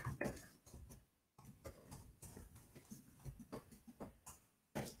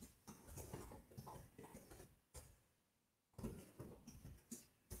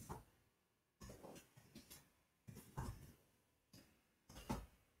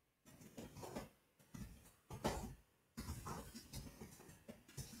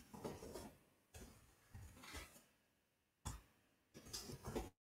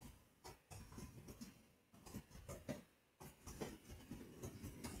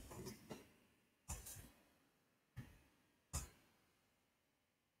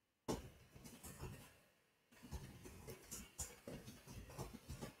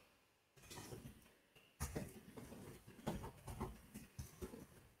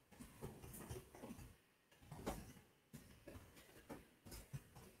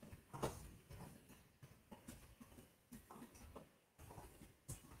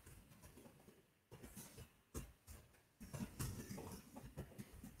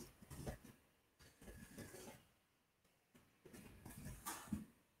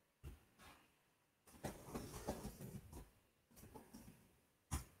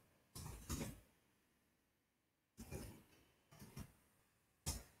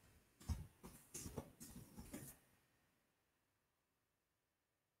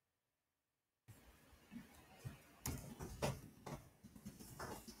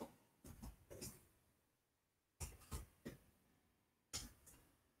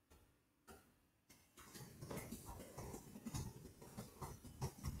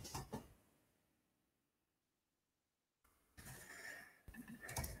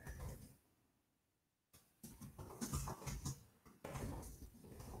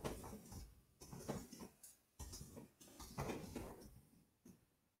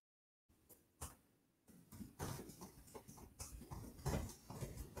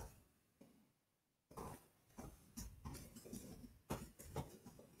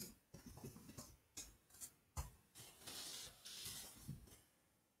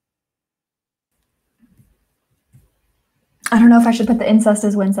 I don't know if I should put the incest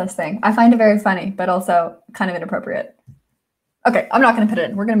is Wincest thing. I find it very funny, but also kind of inappropriate. Okay, I'm not going to put it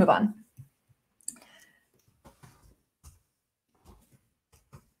in. We're going to move on.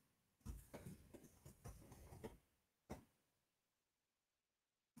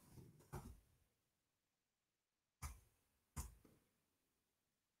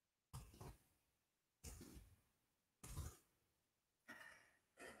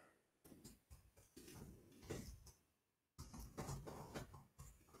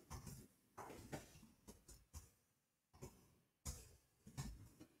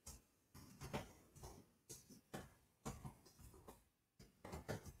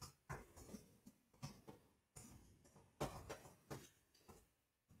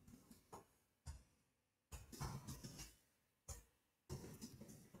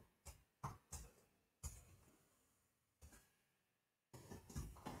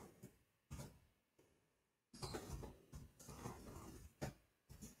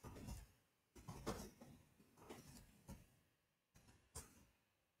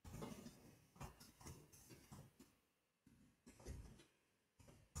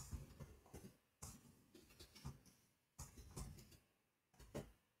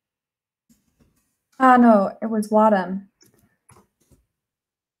 No, it was Wadham,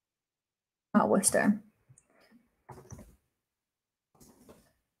 not Worcester.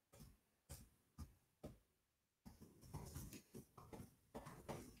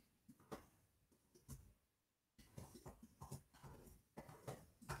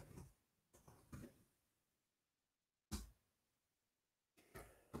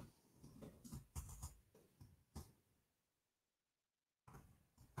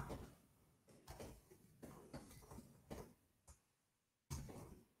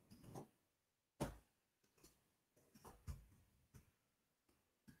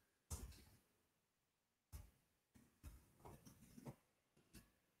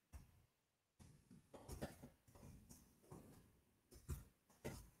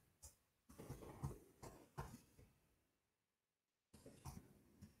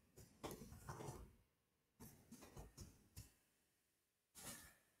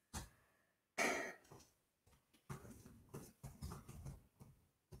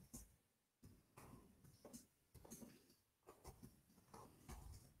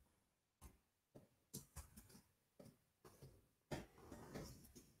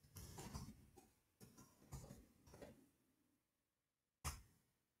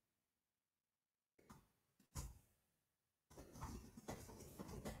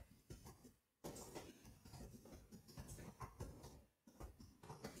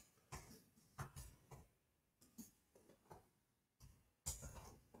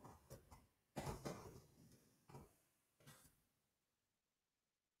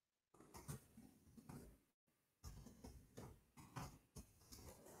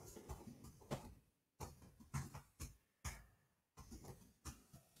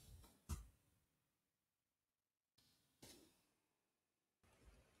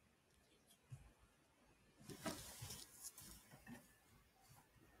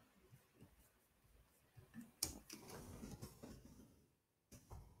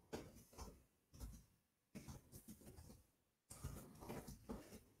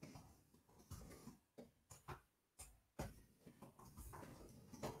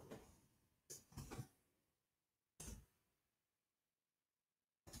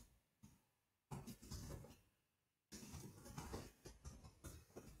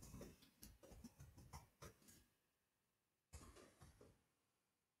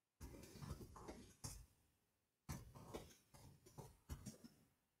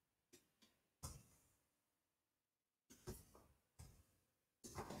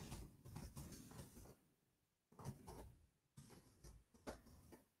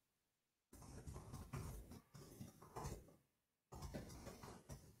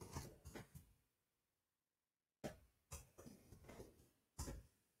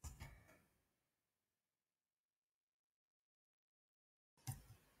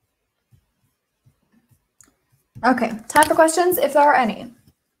 Okay, time for questions, if there are any.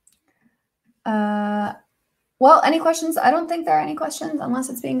 Well, any questions? I don't think there are any questions unless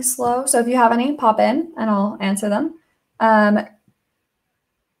it's being slow. So if you have any, pop in and I'll answer them. I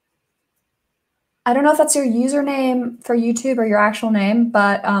don't know if that's your username for YouTube or your actual name,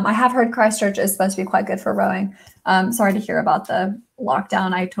 but I have heard Christchurch is supposed to be quite good for rowing. Sorry to hear about the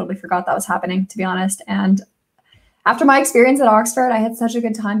lockdown. I totally forgot that was happening, to be honest. And after my experience at Oxford, I had such a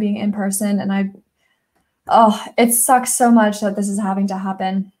good time being in person, and it sucks so much that this is having to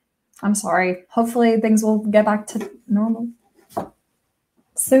happen. I'm sorry. Hopefully things will get back to normal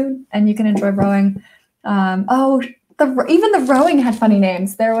soon and you can enjoy rowing. Even the rowing had funny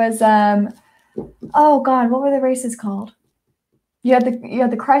names. There was oh God, what were the races called? You had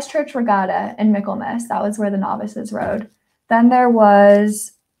the Christchurch Regatta in Michaelmas. That was where the novices rowed. Then there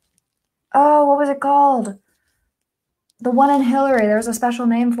was, oh, what was it called? The one in Hillary. There was a special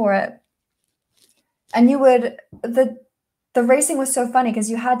name for it. And the racing was so funny because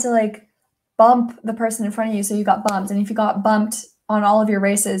you had to like bump the person in front of you, so you got bumped. And if you got bumped on all of your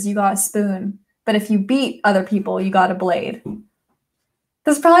races, you got a spoon. But if you beat other people, you got a blade.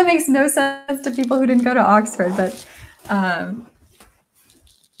 This probably makes no sense to people who didn't go to Oxford, but that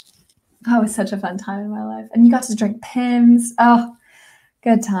was such a fun time in my life. And you got to drink Pimm's. Oh,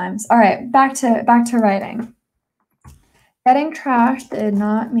 good times. All right, back to writing. Getting trashed did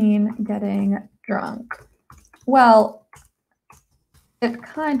not mean getting drunk. Well, it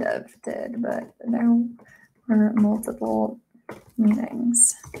kind of did, but there were multiple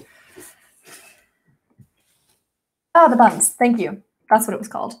meanings. Oh, the bumps. Thank you. That's what it was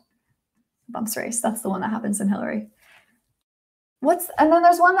called. Bumps race. That's the one that happens in Hillary. And then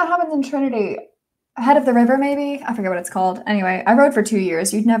there's one that happens in Trinity. Ahead of the river, maybe? I forget what it's called. Anyway, I rode for 2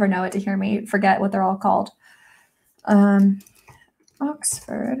 years. You'd never know it to hear me forget what they're all called.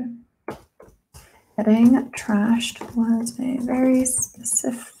 Oxford Getting trashed was a very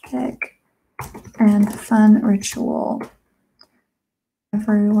specific and fun ritual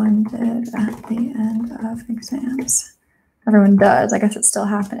everyone did at the end of exams. Everyone does. I guess it's still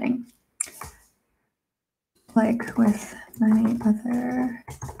happening. Like with many other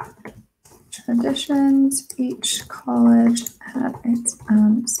traditions, each college had its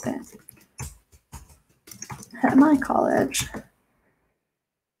own spin. At my college,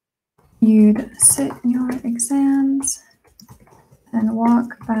 you'd sit in your exams and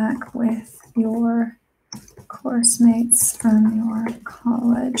walk back with your course mates from your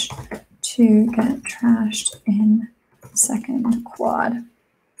college to get trashed in second quad.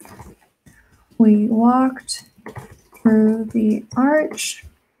 We walked through the arch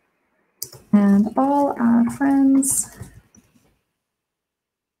and all our friends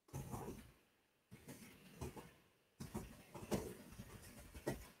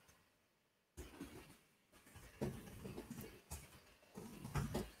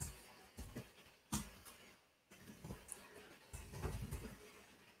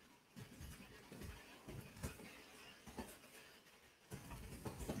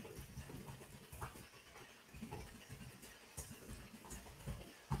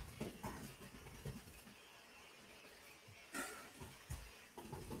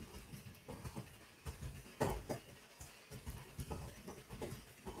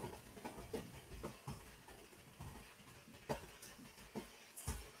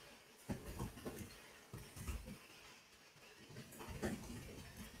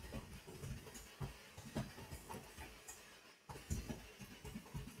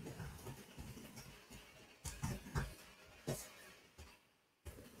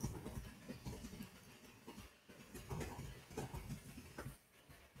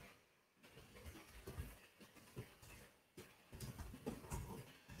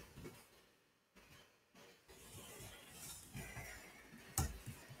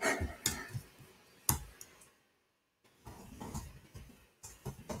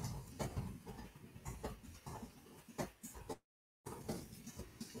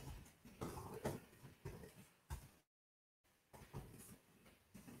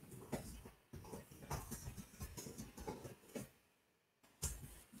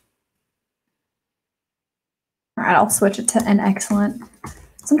All right, I'll switch it to an excellent.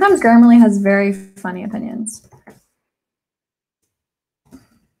 Sometimes Grammarly has very funny opinions.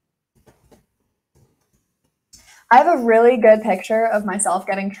 I have a really good picture of myself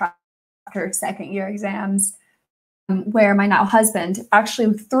getting trapped after second year exams where my now husband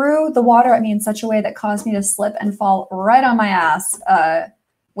actually threw the water at me in such a way that caused me to slip and fall right on my ass,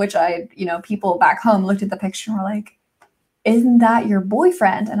 which people back home looked at the picture and were like, isn't that your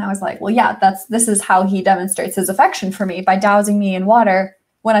boyfriend? And I was like, well, yeah, this is how he demonstrates his affection for me, by dousing me in water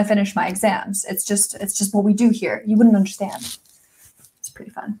when I finish my exams. It's just what we do here. You wouldn't understand. It's pretty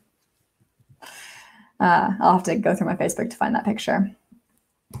fun. I'll have to go through my Facebook to find that picture.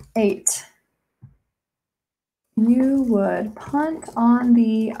 8. You would punt on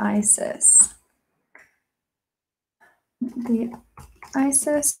the Isis. The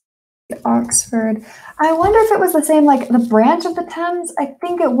Isis, Oxford. I wonder if it was the same, like the branch of the Thames. I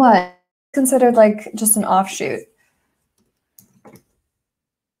think it was considered like just an offshoot.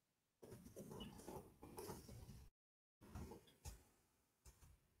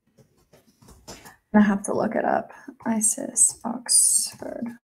 I have to look it up. Isis, Oxford.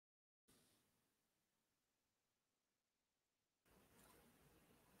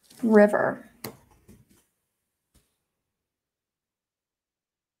 River.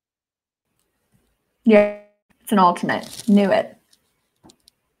 Yeah, it's an alternate. Knew it.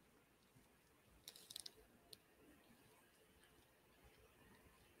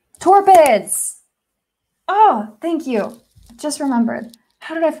 Torpids. Oh, thank you. Just remembered.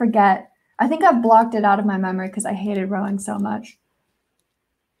 How did I forget? I think I've blocked it out of my memory because I hated rowing so much.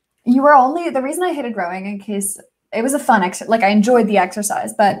 The reason I hated rowing, in case it was a fun exercise, like I enjoyed the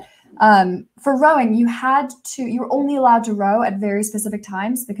exercise, but for rowing, you were only allowed to row at very specific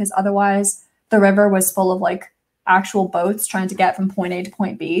times because otherwise the river was full of like actual boats trying to get from point A to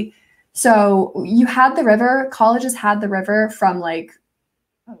point B. So you had the river, colleges had the river from like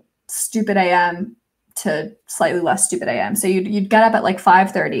stupid AM to slightly less stupid AM. So you'd get up at like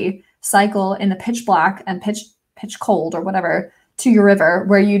 5:30, cycle in the pitch black and pitch cold or whatever to your river,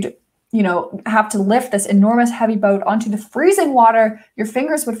 where you'd have to lift this enormous heavy boat onto the freezing water. Your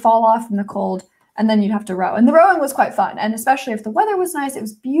fingers would fall off from the cold, and then you'd have to row. And the rowing was quite fun, and especially if the weather was nice, it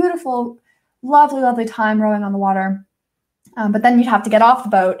was beautiful, lovely, lovely time rowing on the water. But then you'd have to get off the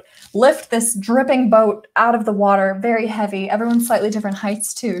boat, lift this dripping boat out of the water, very heavy. Everyone's slightly different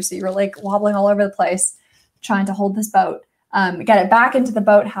heights too. So you were like wobbling all over the place trying to hold this boat, get it back into the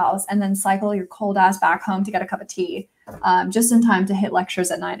boathouse, and then cycle your cold ass back home to get a cup of tea, just in time to hit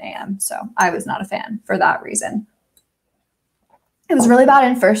lectures at 9 a.m. So I was not a fan for that reason. It was really bad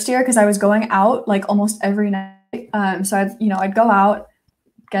in first year because I was going out like almost every night. So I'd go out,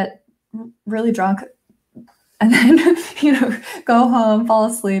 get really drunk, and then, go home, fall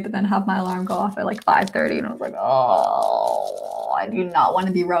asleep, and then have my alarm go off at like 5:30. And I was like, oh, I do not want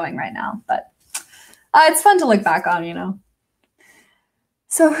to be rowing right now. But it's fun to look back on.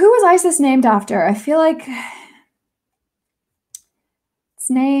 So who was Isis named after? I feel like it's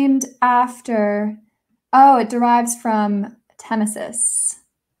named after, it derives from Temesis.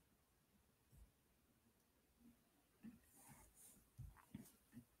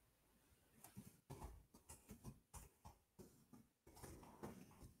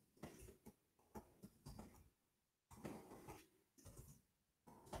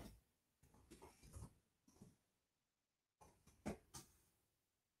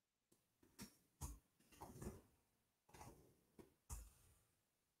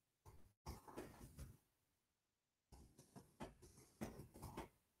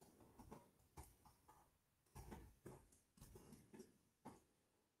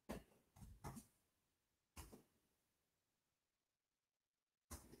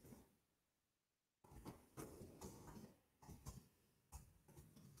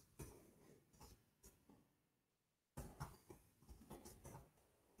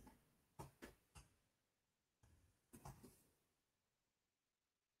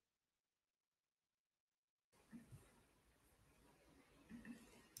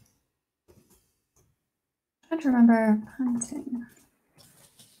 I'm trying to remember hunting.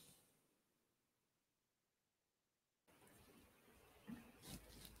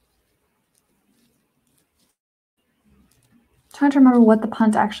 Trying to remember what the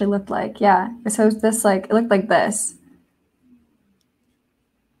punt actually looked like. Yeah, so this it looked like this.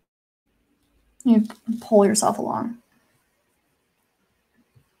 You pull yourself along.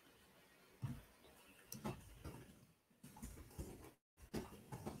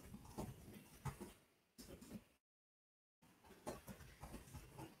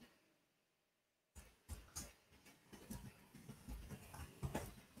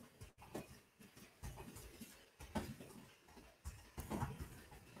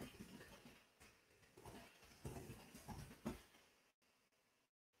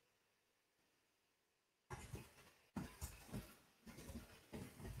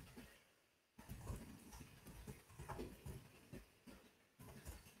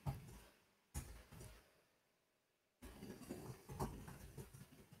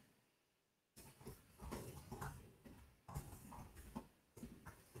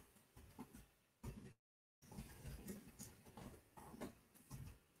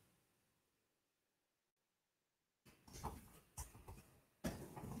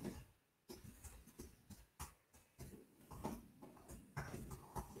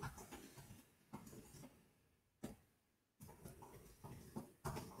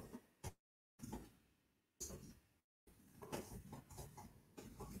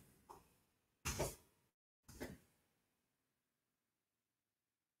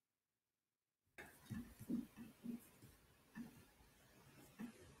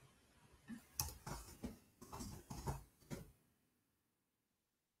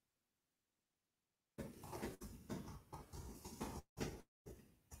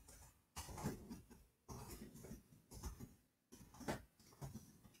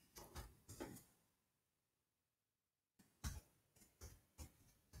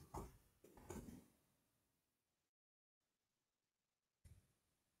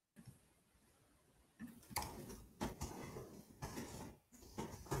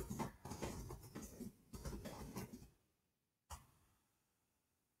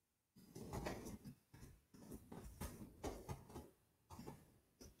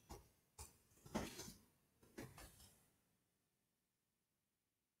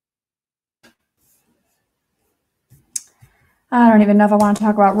 I don't even know if I want to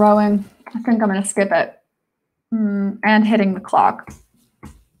talk about rowing. I think I'm going to skip it. And hitting the clock.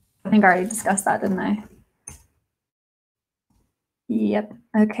 I think I already discussed that, didn't I? Yep.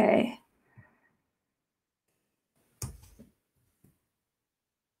 Okay.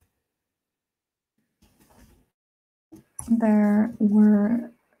 There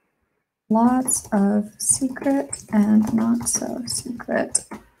were lots of secret and not so secret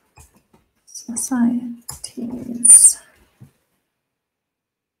societies.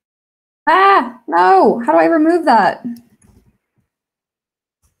 Ah, no. How do I remove that?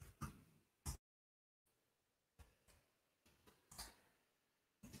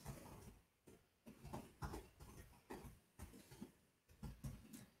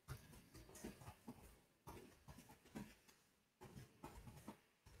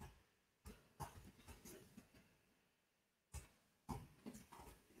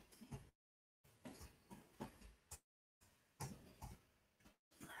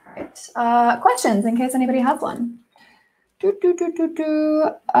 right. Questions in case anybody has one.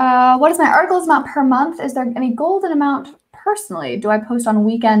 What is my articles amount per month? Is there any golden amount personally? Do I post on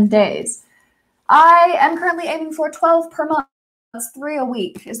weekend days? I am currently aiming for 12 per month. That's 3 a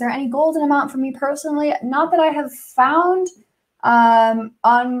week. Is there any golden amount for me personally? Not that I have found.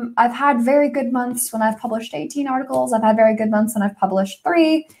 I've had very good months when I've published 18 articles. I've had very good months when I've published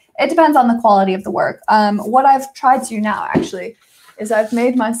 3. It depends on the quality of the work. What I've tried to do now, actually, is I've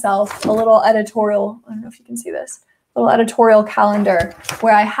made myself a little editorial, I don't know if you can see this, little editorial calendar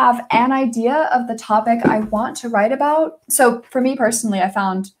where I have an idea of the topic I want to write about. So for me personally, I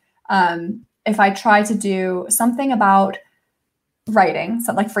found if I try to do something about writing,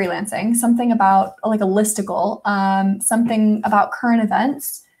 something like freelancing, something about like a listicle, something about current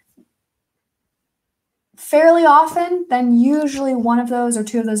events, fairly often, then usually one of those or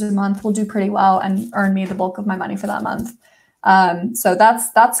 2 of those a month will do pretty well and earn me the bulk of my money for that month. So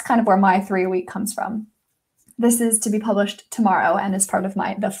that's kind of where my 3 a week comes from. This is to be published tomorrow and is part of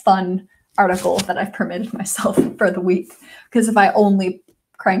the fun article that I've permitted myself for the week. Because if I only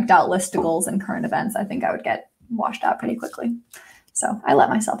cranked out listicles and current events, I think I would get washed out pretty quickly. So I let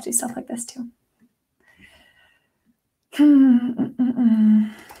myself do stuff like this too.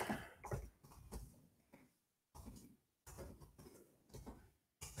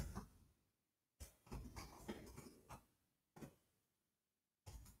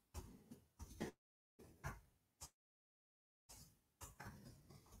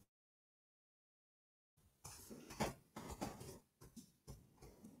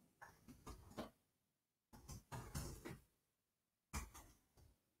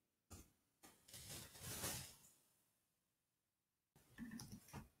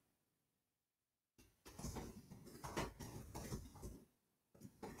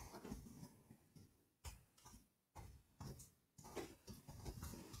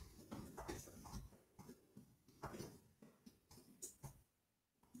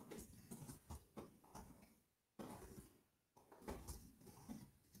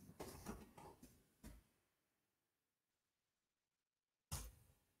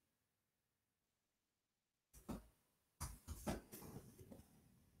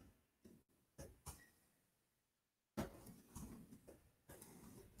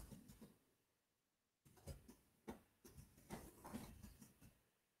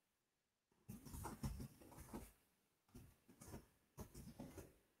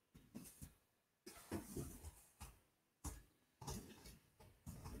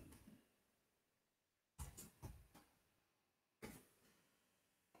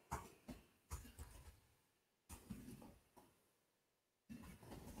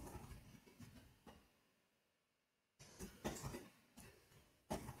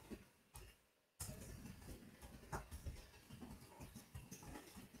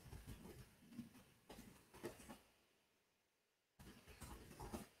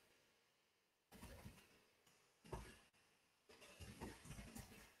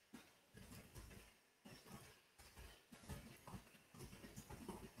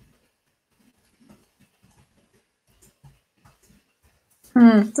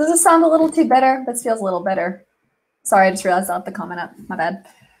 Does this sound a little too bitter? This feels a little bitter. Sorry, I just realized I'll have to comment up. My bad.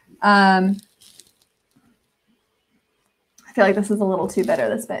 I feel like this is a little too bitter,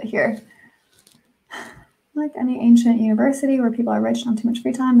 this bit here. Like any ancient university where people are rich and have too much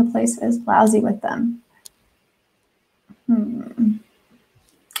free time, the place is lousy with them.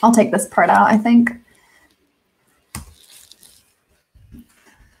 I'll take this part out, I think.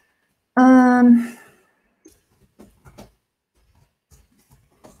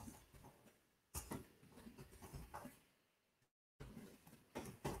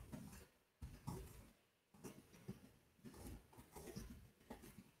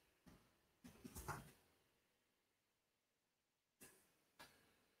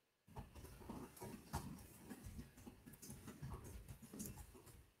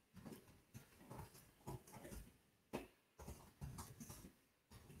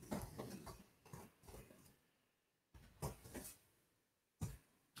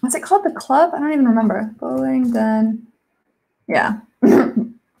 What's it called? The club? I don't even remember. Bowling, then. Yeah.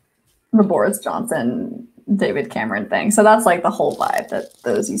 The Boris Johnson, David Cameron thing. So that's like the whole vibe that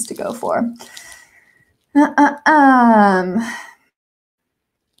those used to go for.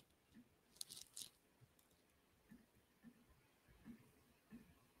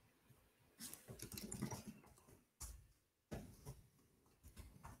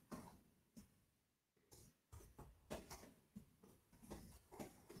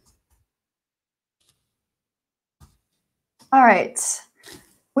 All right.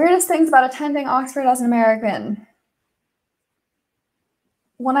 Weirdest things about attending Oxford as an American.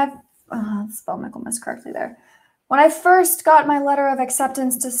 when I spelled Michaelmas correctly there. When I first got my letter of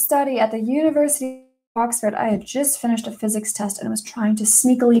acceptance to study at the University of Oxford, I had just finished a physics test and was trying to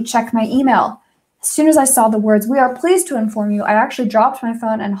sneakily check my email. As soon as I saw the words, "We are pleased to inform you," I actually dropped my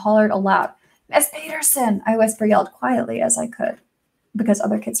phone and hollered aloud. "Miss Peterson," I yelled quietly as I could, because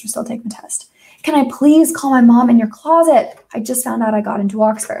other kids were still taking the test. "Can I please call my mom in your closet? I just found out I got into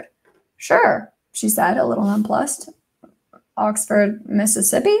Oxford." "Sure," she said, a little nonplussed. "Oxford,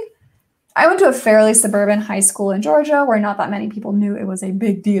 Mississippi?" I went to a fairly suburban high school in Georgia where not that many people knew it was a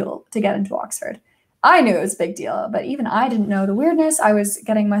big deal to get into Oxford. I knew it was a big deal, but even I didn't know the weirdness I was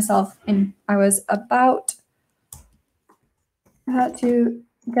getting myself in. I was about to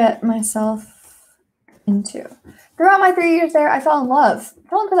get myself into. Throughout my 3 years there, I fell in love,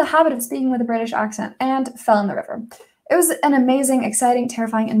 fell into the habit of speaking with a British accent, and fell in the river. It was an amazing, exciting,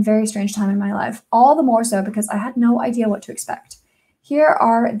 terrifying, and very strange time in my life, all the more so because I had no idea what to expect. Here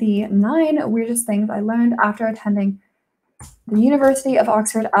are the 9 weirdest things I learned after attending the University of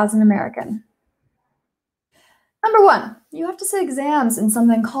Oxford as an American. Number 1, you have to sit exams in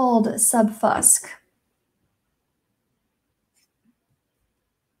something called subfusc.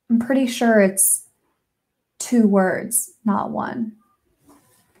 I'm pretty sure it's 2 words, not 1.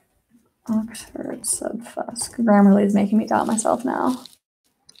 Oxford subfusc. Grammarly is making me doubt myself now.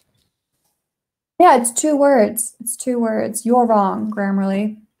 Yeah, it's 2 words. It's 2 words. You're wrong,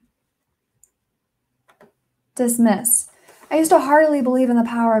 Grammarly. Dismiss. I used to heartily believe in the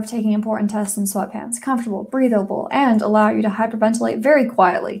power of taking important tests in sweatpants, comfortable, breathable, and allow you to hyperventilate very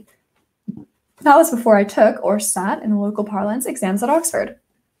quietly. That was before I took, or sat in the local parlance, exams at Oxford.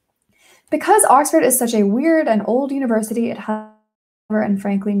 Because Oxford is such a weird and old university, it has and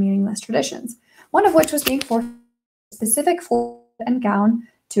frankly meaningless traditions, one of which was being forced a specific form and gown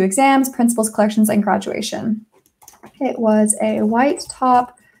to exams, principals, collections, and graduation. It was a white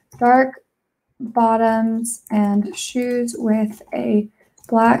top, dark bottoms, and shoes with a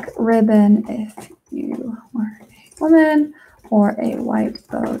black ribbon if you were a woman, or a white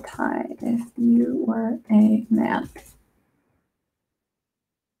bow tie if you were a man.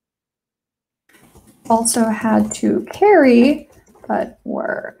 Also had to carry, but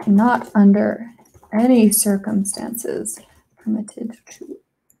were not under any circumstances permitted to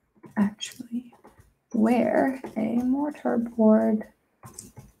actually wear a mortarboard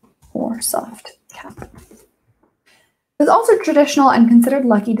or soft cap. It was also traditional and considered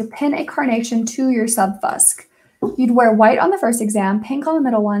lucky to pin a carnation to your subfusc. You'd wear white on the first exam, pink on the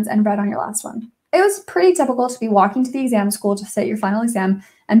middle ones, and red on your last one. It was pretty typical to be walking to the exam school to sit your final exam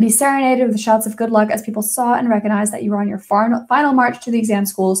and be serenaded with shouts of good luck as people saw and recognized that you were on your final march to the exam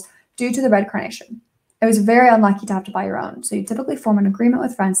schools due to the red carnation. It was very unlucky to have to buy your own, so you typically form an agreement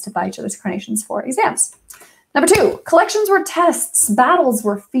with friends to buy each other's carnations for exams. Number 2, collections were tests, battles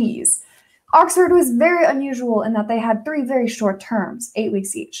were fees. Oxford was very unusual in that they had 3 very short terms, 8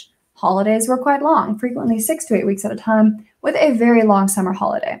 weeks each. Holidays were quite long, frequently 6 to 8 weeks at a time, with a very long summer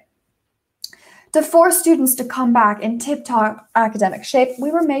holiday. To force students to come back in tip-top academic shape, we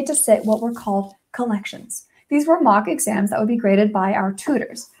were made to sit what were called collections. These were mock exams that would be graded by our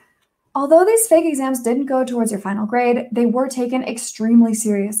tutors. Although these fake exams didn't go towards your final grade, they were taken extremely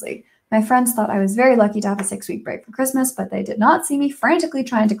seriously. My friends thought I was very lucky to have a 6-week break for Christmas, but they did not see me frantically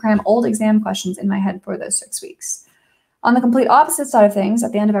trying to cram old exam questions in my head for those 6 weeks. On the complete opposite side of things,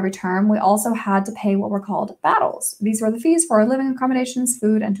 at the end of every term, we also had to pay what were called battles. These were the fees for our living accommodations,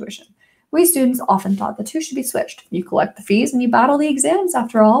 food, and tuition. We students often thought the two should be switched. You collect the fees and you battle the exams,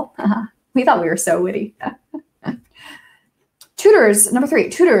 after all. We thought we were so witty. Tutors, number 3,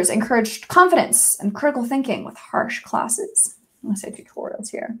 tutors encouraged confidence and critical thinking with harsh classes. I'm going to say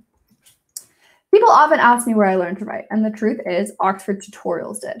tutorials here. People often ask me where I learned to write, and the truth is Oxford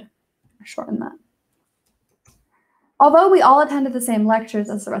Tutorials did. I shorten that. Although we all attended the same lectures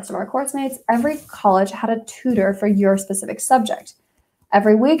as the rest of our course mates, every college had a tutor for your specific subject.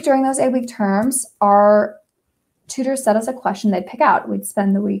 Every week during those 8-week terms, our tutors set us a question they'd pick out. We'd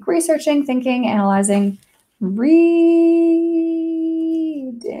spend the week researching, thinking, analyzing, reading,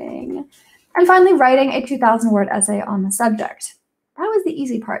 and finally writing a 2,000-word essay on the subject. That was the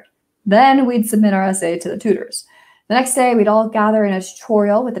easy part. Then we'd submit our essay to the tutors. The next day, we'd all gather in a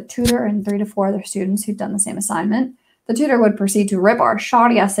tutorial with the tutor and 3 to 4 other students who'd done the same assignment. The tutor would proceed to rip our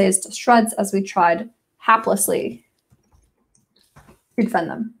shoddy essays to shreds as we tried haplessly to defend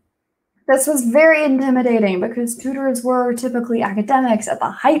them. This was very intimidating because tutors were typically academics at the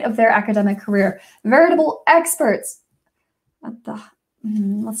height of their academic career, veritable experts at the,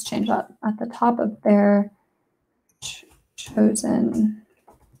 let's change that, at the top of their chosen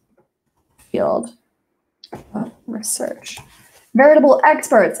field of research. Veritable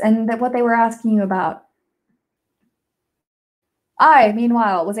experts in what they were asking you about. I,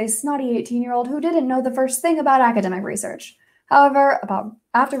 meanwhile, was a snotty 18-year-old who didn't know the first thing about academic research. However,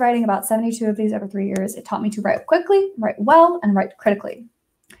 after writing about 72 of these over 3 years, it taught me to write quickly, write well, and write critically.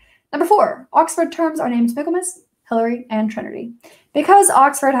 Number 4, Oxford terms are named Michaelmas, Hilary, and Trinity. Because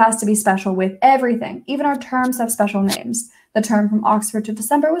Oxford has to be special with everything, even our terms have special names. The term from Oxford to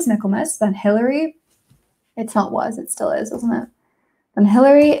December was Michaelmas, then Hilary, it still is, isn't it? Then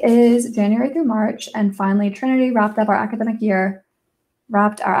Hilary is January through March, and finally Trinity wrapped our academic year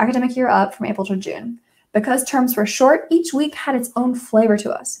up from April to June. Because terms were short, each week had its own flavor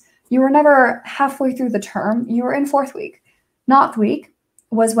to us. You were never halfway through the term, you were in 4th week. Naughth week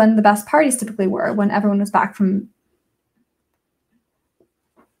was when the best parties typically were, when everyone was back from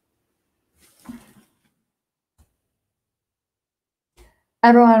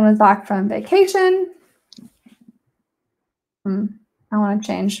vacation. I want to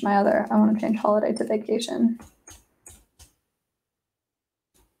change holiday to vacation.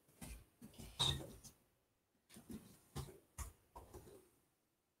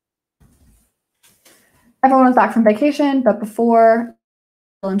 Everyone was back from vacation, but before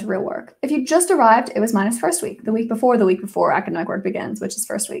into real work. If you just arrived, it was minus 1st week, the week before academic work begins, which is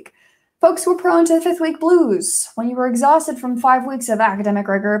 1st week. Folks were prone to the 5th week blues, when you were exhausted from 5 weeks of academic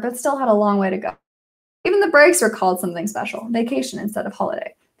rigor, but still had a long way to go. Even the breaks were called something special, vacation instead of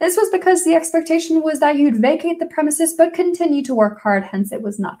holiday. This was because the expectation was that you'd vacate the premises but continue to work hard, hence it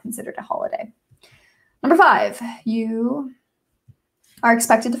was not considered a holiday. Number 5, you are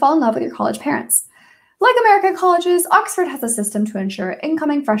expected to fall in love with your college parents. Like American colleges, Oxford has a system to ensure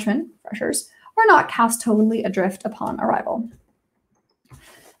incoming freshers, are not cast totally adrift upon arrival.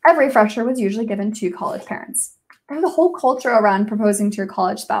 Every fresher was usually given 2 college parents. There's a whole culture around proposing to your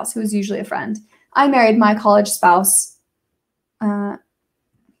college spouse, who is usually a friend. I married my college spouse. My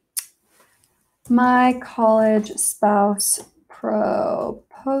college spouse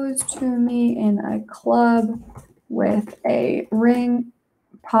proposed to me in a club with a ring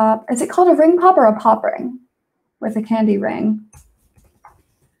pop. Is it called a ring pop or a pop ring? With a candy ring.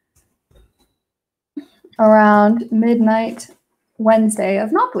 Around midnight Wednesday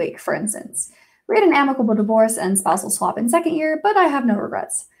of Naughth week, for instance. We had an amicable divorce and spousal swap in 2nd year, but I have no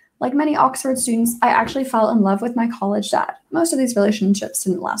regrets. Like many Oxford students, I actually fell in love with my college dad. Most of these relationships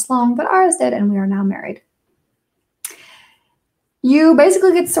didn't last long, but ours did, and we are now married. You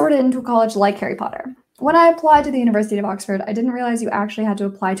basically get sorted into a college like Harry Potter. When I applied to the University of Oxford, I didn't realize you actually had to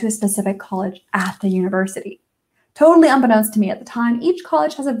apply to a specific college at the university. Totally unbeknownst to me at the time, each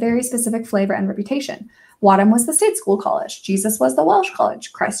college has a very specific flavor and reputation. Wadham was the state school college, Jesus was the Welsh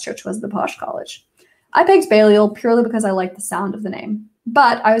college, Christchurch was the posh college. I picked Balliol purely because I liked the sound of the name,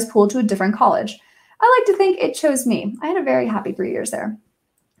 but I was pulled to a different college. I like to think it chose me. I had a very happy 3 years there.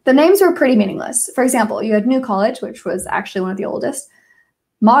 The names were pretty meaningless. For example, you had New College, which was actually one of the oldest,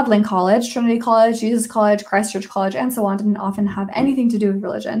 Magdalen College, Trinity College, Jesus College, Christchurch College, and so on didn't often have anything to do with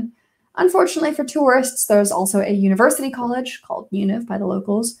religion. Unfortunately for tourists, there's also a university college called Univ by the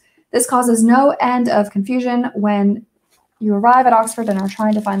locals. This causes no end of confusion when you arrive at Oxford and are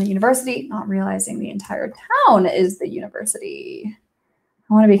trying to find the university, not realizing the entire town is the university.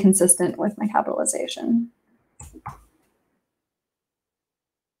 I want to be consistent with my capitalization.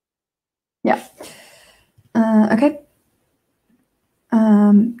 Yeah. Okay.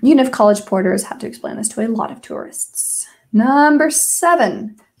 Univ college porters had to explain this to a lot of tourists. Number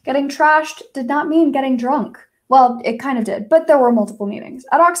 7, getting trashed did not mean getting drunk. Well, it kind of did, but there were multiple meanings.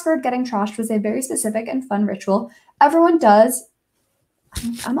 At Oxford, getting trashed was a very specific and fun ritual. Everyone does.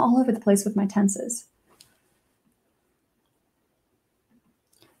 I'm all over the place with my tenses.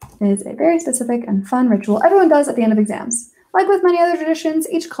 It is a very specific and fun ritual everyone does at the end of exams. Like with many other traditions,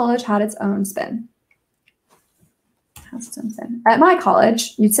 each college had its own spin. At my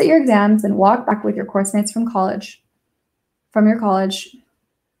college, you'd sit your exams and walk back with your course mates from your college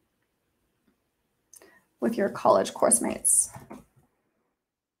with your college course mates.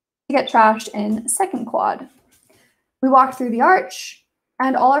 You get trashed in 2nd quad. We walked through the arch,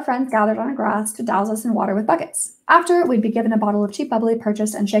 and all our friends gathered on the grass to douse us in water with buckets. After, we'd be given a bottle of cheap bubbly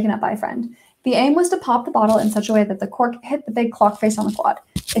purchased and shaken up by a friend. The aim was to pop the bottle in such a way that the cork hit the big clock face on the quad.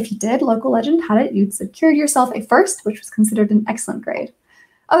 If you did, local legend had it, you'd secured yourself a first, which was considered an excellent grade.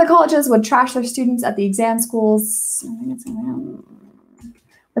 Other colleges would trash their students at the exam schools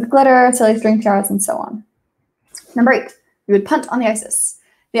with glitter, silly string tiaras, and so on. Number 8, we would punt on the Isis.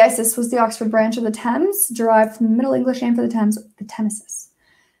 The Isis was the Oxford branch of the Thames, derived from the Middle English name for the Thames, the Thamesis.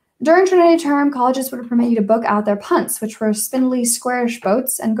 During Trinity term, colleges would permit you to book out their punts, which were spindly, squarish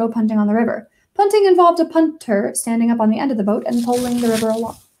boats, and go punting on the river. Punting involved a punter standing up on the end of the boat and poling the river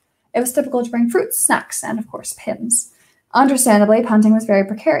along. It was typical to bring fruits, snacks, and, of course, pins. Understandably, punting was very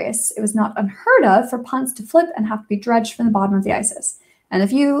precarious. It was not unheard of for punts to flip and have to be dredged from the bottom of the Isis. And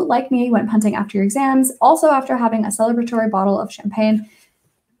if you, like me, went punting after your exams, also after having a celebratory bottle of champagne,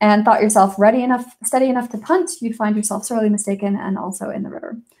 and thought yourself steady enough to punt, you'd find yourself sorely mistaken and also in the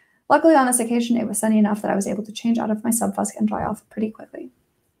river. Luckily, on this occasion, it was sunny enough that I was able to change out of my subfusk and dry off pretty quickly.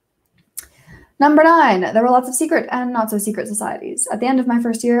 Number 9, there were lots of secret and not so secret societies. At the end of my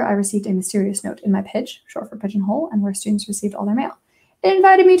first year, I received a mysterious note in my pidge, short for pigeonhole, and where students received all their mail. It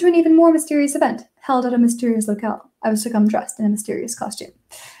invited me to an even more mysterious event, held at a mysterious locale. I was to come dressed in a mysterious costume.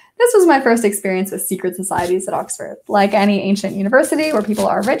 This was my first experience with secret societies at Oxford. Like any ancient university where people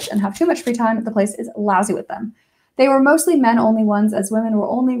are rich and have too much free time, the place is lousy with them. They were mostly men-only ones, as women were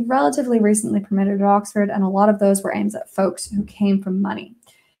only relatively recently permitted at Oxford, and a lot of those were aimed at folks who came from money.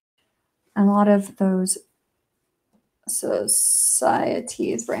 And a lot of those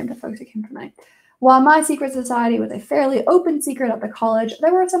societies were aimed at folks who came from money. While my secret society was a fairly open secret at the college,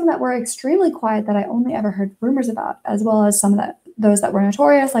 there were some that were extremely quiet that I only ever heard rumors about, as well as some of those that were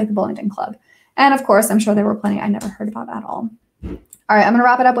notorious, like the Bullingdon Club. And of course, I'm sure there were plenty I never heard about at all. All right, I'm going to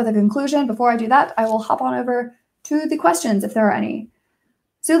wrap it up with a conclusion. Before I do that, I will hop on over to the questions, if there are any.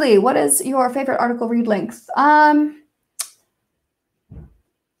 Zuli, what is your favorite article read length?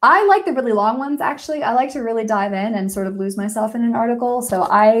 I like the really long ones, actually. I like to really dive in and sort of lose myself in an article. So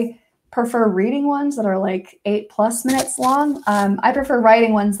I prefer reading ones that are like 8+ minutes long. I prefer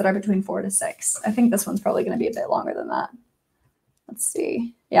writing ones that are between 4 to 6. I think this one's probably going to be a bit longer than that. Let's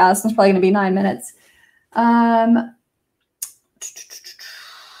see. Yeah, this one's probably going to be 9 minutes.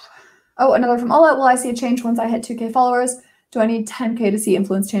 Oh, another from Ola. Will I see a change once I hit 2K followers? Do I need 10K to see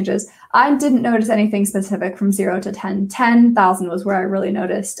influence changes? I didn't notice anything specific from 0 to 10. 10,000 was where I really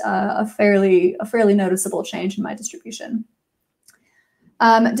noticed a fairly noticeable change in my distribution.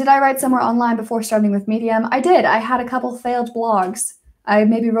 Did I write somewhere online before starting with Medium? I did. I had a couple failed blogs. I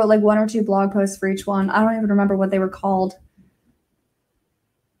maybe wrote like 1 or 2 blog posts for each one. I don't even remember what they were called.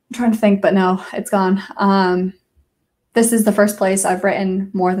 I'm trying to think, but no, it's gone. This is the first place I've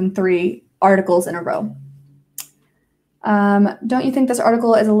written more than 3 articles in a row. Don't you think this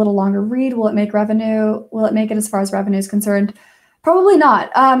article is a little longer read? Will it make revenue? Will it make it as far as revenue is concerned? Probably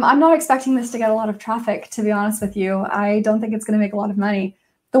not. I'm not expecting this to get a lot of traffic, to be honest with you. I don't think it's going to make a lot of money.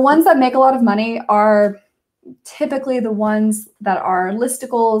 The ones that make a lot of money are typically the ones that are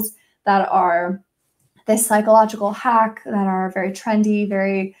listicles, that are this psychological hack, that are very trendy,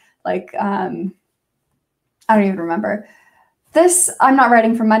 very like, I don't even remember. This, I'm not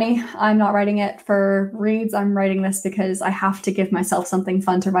writing for money. I'm not writing it for reads. I'm writing this because I have to give myself something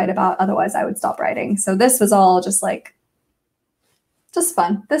fun to write about. Otherwise, I would stop writing. So this was all just like, just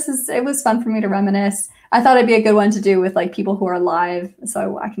fun. It was fun for me to reminisce. I thought it'd be a good one to do with like people who are live,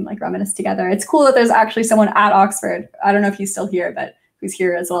 so I can like reminisce together. It's cool that there's actually someone at Oxford. I don't know if he's still here, but who's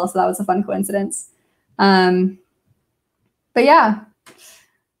here as well. So that was a fun coincidence. But yeah,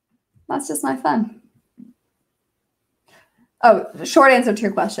 that's just my fun. Oh, short answer to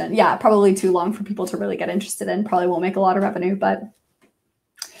your question. Yeah, probably too long for people to really get interested in. Probably won't make a lot of revenue, but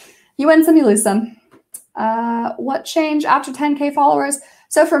you win some, you lose some. What changed after 10K followers?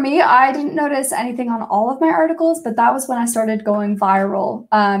 So for me, I didn't notice anything on all of my articles, but that was when I started going viral.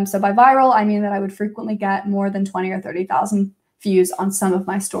 So by viral, I mean that I would frequently get more than 20 or 30,000 views on some of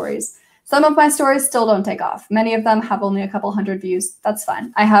my stories. Some of my stories still don't take off. Many of them have only a couple hundred views. That's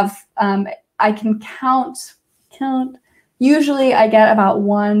fine. I have, I can count. Usually I get about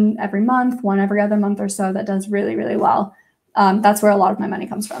 1 every month, 1 every other month or so that does really, really well. That's where a lot of my money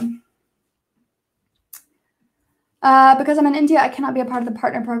comes from. Because I'm in India, I cannot be a part of the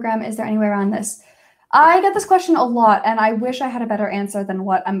partner program. Is there any way around this? I get this question a lot, and I wish I had a better answer than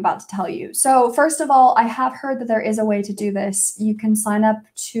what I'm about to tell you. So first of all, I have heard that there is a way to do this. You can sign up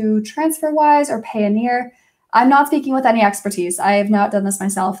to TransferWise or Payoneer. I'm not speaking with any expertise. I have not done this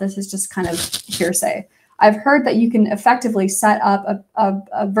myself. This is just kind of hearsay. I've heard that you can effectively set up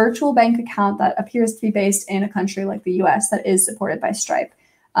a virtual bank account that appears to be based in a country like the US that is supported by Stripe.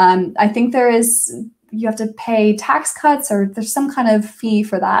 I think you have to pay tax cuts or there's some kind of fee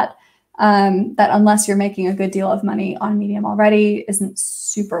for that, that unless you're making a good deal of money on Medium already isn't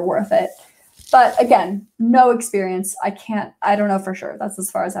super worth it. But again, no experience. I don't know for sure. That's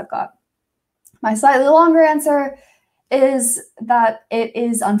as far as I've got. My slightly longer answer is that it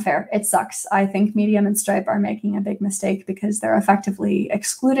is unfair. It sucks. I think Medium and Stripe are making a big mistake because they're effectively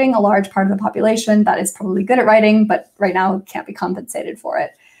excluding a large part of the population that is probably good at writing, but right now can't be compensated for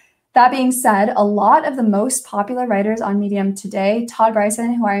it. That being said, a lot of the most popular writers on Medium today, Todd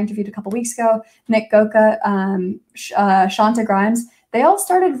Bryson, who I interviewed a couple weeks ago, Nick Goka, Shanta Grimes, they all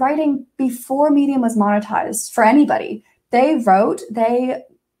started writing before Medium was monetized for anybody. They wrote, they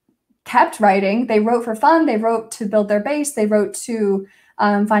kept writing, they wrote for fun, they wrote to build their base, they wrote to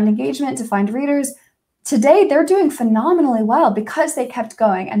find engagement, to find readers. Today, they're doing phenomenally well because they kept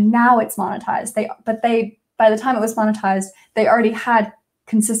going, and now it's monetized. By the time it was monetized, they already had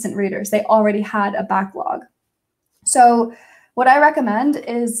consistent readers. They already had a backlog. So what I recommend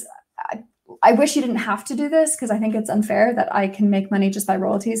is, I wish you didn't have to do this because I think it's unfair that I can make money just by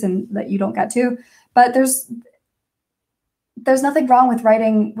royalties and that you don't get to. But there's nothing wrong with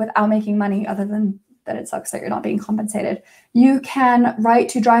writing without making money other than that it sucks that you're not being compensated. You can write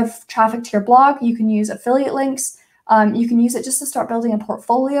to drive traffic to your blog. You can use affiliate links. You can use it just to start building a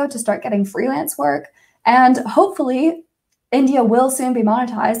portfolio, to start getting freelance work. And hopefully India will soon be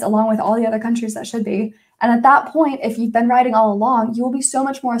monetized along with all the other countries that should be. And at that point, if you've been writing all along, you will be so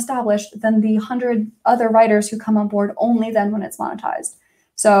much more established than the 100 other writers who come on board only then when it's monetized.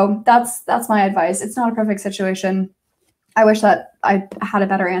 So that's my advice. It's not a perfect situation. I wish that I had a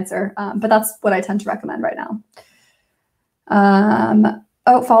better answer, but that's what I tend to recommend right now.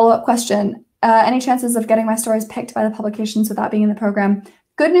 Follow-up question. Any chances of getting my stories picked by the publications without being in the program?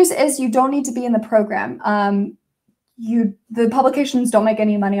 Good news is you don't need to be in the program. The publications don't make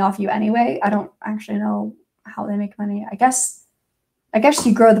any money off you anyway. I don't actually know how they make money. I guess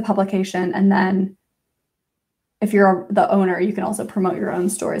you grow the publication, and then if you're the owner, you can also promote your own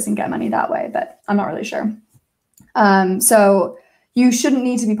stories and get money that way, but I'm not really sure. So you shouldn't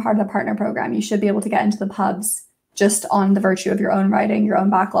need to be part of the partner program. You should be able to get into the pubs just on the virtue of your own writing, your own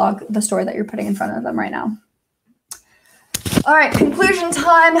backlog, the story that you're putting in front of them right now. All right, conclusion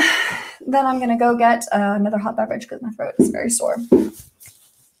time. Then I'm gonna go get another hot beverage because my throat is very sore.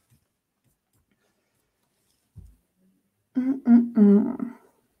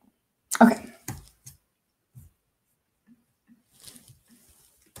 Okay.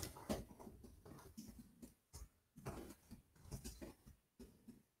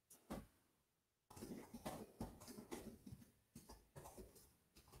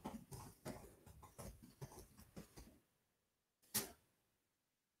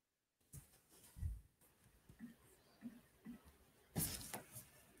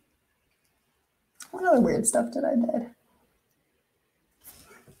 What other weird stuff did I do?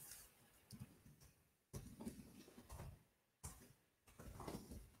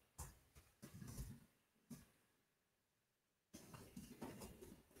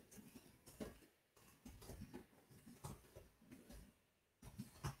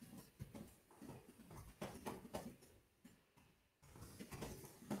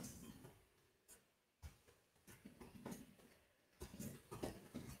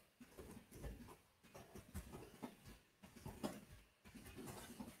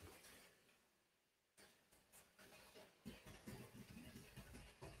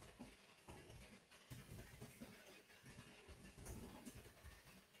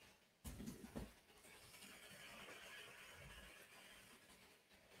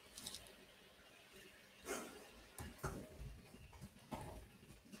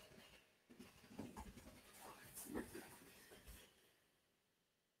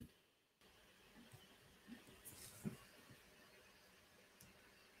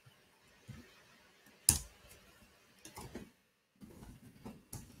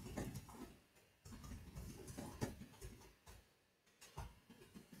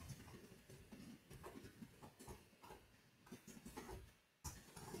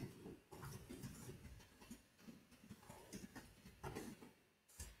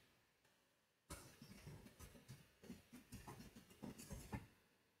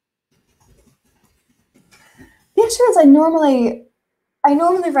 The issue is I normally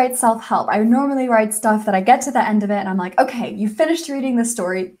write self-help. I normally write stuff that I get to the end of it and I'm like, okay, you finished reading the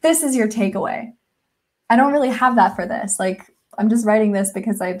story. This is your takeaway. I don't really have that for this. Like, I'm just writing this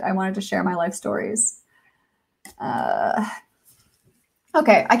because I wanted to share my life stories. Okay,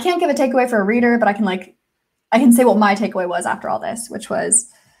 I can't give a takeaway for a reader, but I can say what my takeaway was after all this, which was,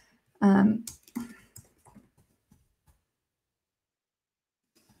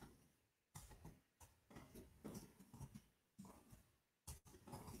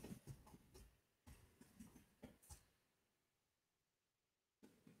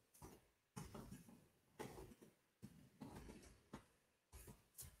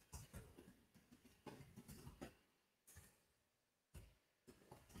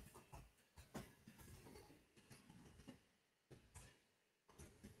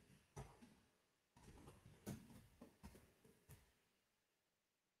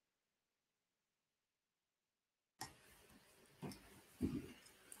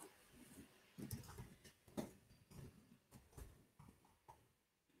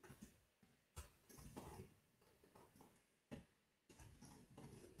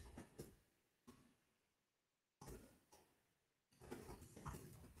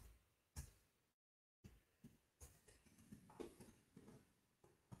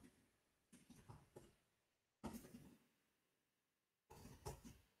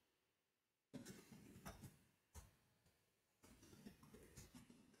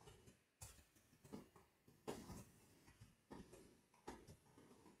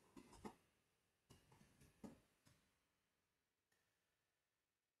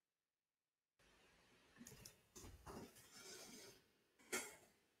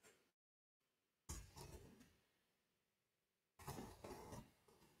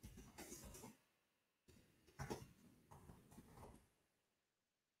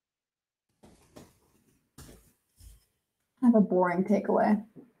 have a boring takeaway.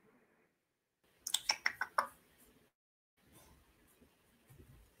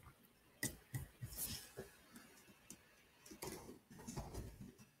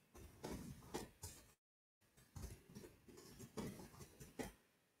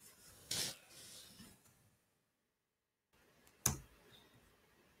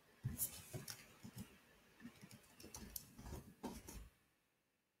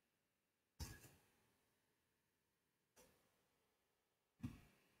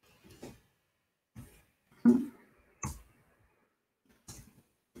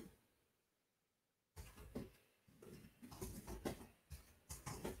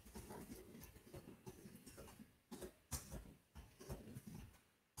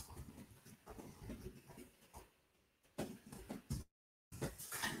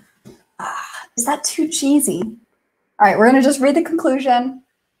 Is that too cheesy? All right, we're going to just read the conclusion,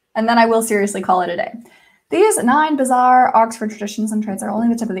 and then I will seriously call it a day. These 9 bizarre Oxford traditions and traits are only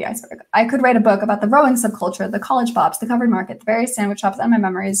the tip of the iceberg. I could write a book about the rowing subculture, the college bops, the covered market, the various sandwich shops, and my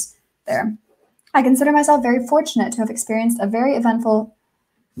memories there. I consider myself very fortunate to have experienced a very eventful,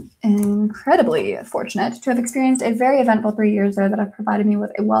 incredibly fortunate to have experienced a very eventful 3 years there that have provided me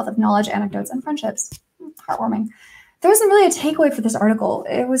with a wealth of knowledge, anecdotes, and friendships. Heartwarming. There wasn't really a takeaway for this article.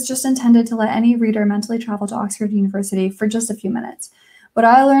 It was just intended to let any reader mentally travel to Oxford University for just a few minutes. What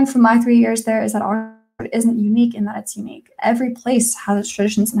I learned from my 3 years there is that Oxford isn't unique in that it's unique. Every place has its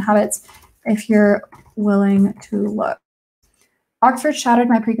traditions and habits if you're willing to look. Oxford shattered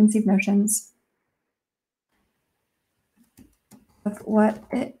my preconceived notions of what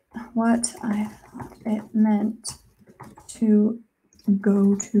I thought it meant to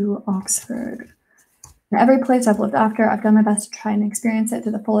go to Oxford. In every place I've lived after, I've done my best to try and experience it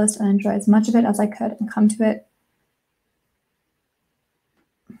to the fullest and enjoy as much of it as I could and come to it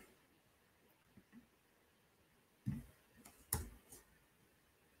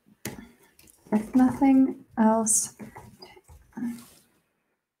if nothing else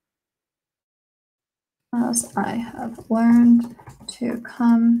I have learned to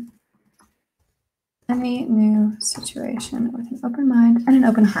come any new situation with an open mind and an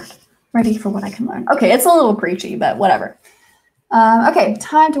open heart, ready for what I can learn. Okay, it's a little preachy, but whatever. Okay,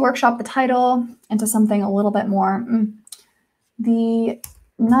 time to workshop the title into something a little bit more. The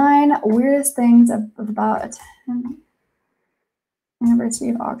 9 weirdest things about attending University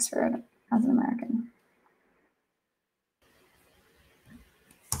of Oxford as an American.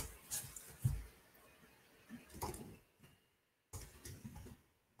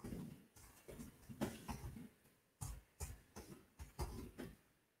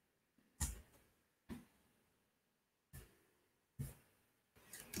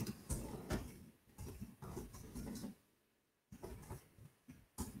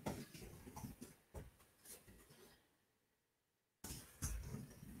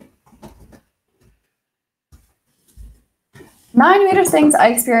 Nine weirdest things I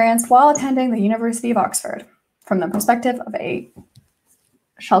experienced while attending the University of Oxford from the perspective of a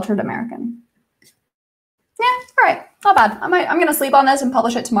sheltered American. Yeah, all right, not bad. I'm gonna sleep on this and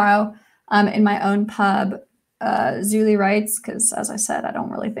publish it tomorrow in my own pub, Zuli Writes, because as I said, I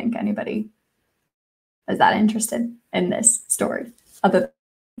don't really think anybody is that interested in this story. Other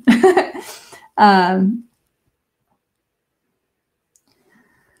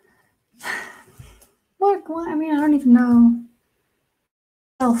what? I mean, I don't even know.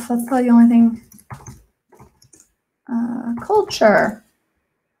 That's probably the only thing. Culture.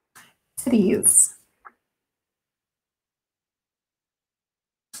 Cities.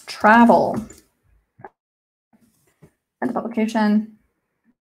 Travel. And the publication.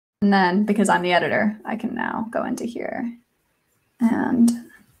 And then, because I'm the editor, I can now go into here and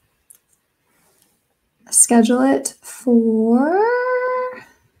schedule it for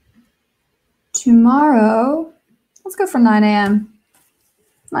tomorrow. Let's go for 9 a.m.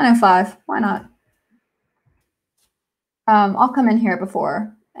 9:05. Why not? I'll come in here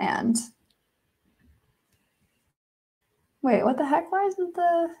before and wait, what the heck? Why isn't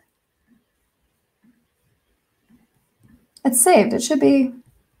the... It's saved. It should be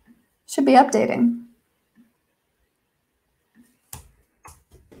updating.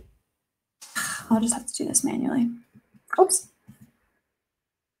 I'll just have to do this manually. Oops.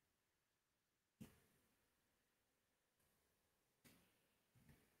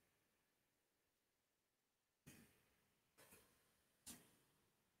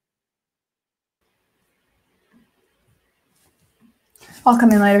 I'll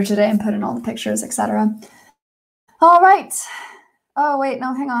come in later today and put in all the pictures, etc. All right. Oh, wait,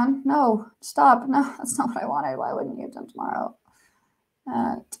 no, hang on. No, stop. No, that's not what I wanted. Why wouldn't you have done tomorrow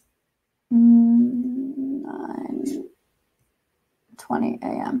at 9? 8:20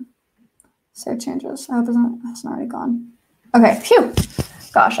 a.m. Save changes. I hope it's not already gone. Okay, phew.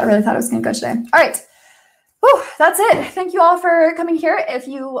 Gosh, I really thought it was going to go today. All right. Whew, that's it. Thank you all for coming here. If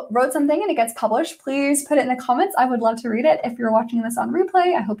you wrote something and it gets published, please put it in the comments. I would love to read it. If you're watching this on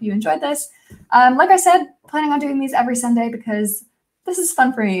replay, I hope you enjoyed this. Like I said, planning on doing these every Sunday because this is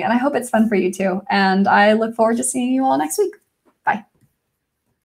fun for me, and I hope it's fun for you too. And I look forward to seeing you all next week.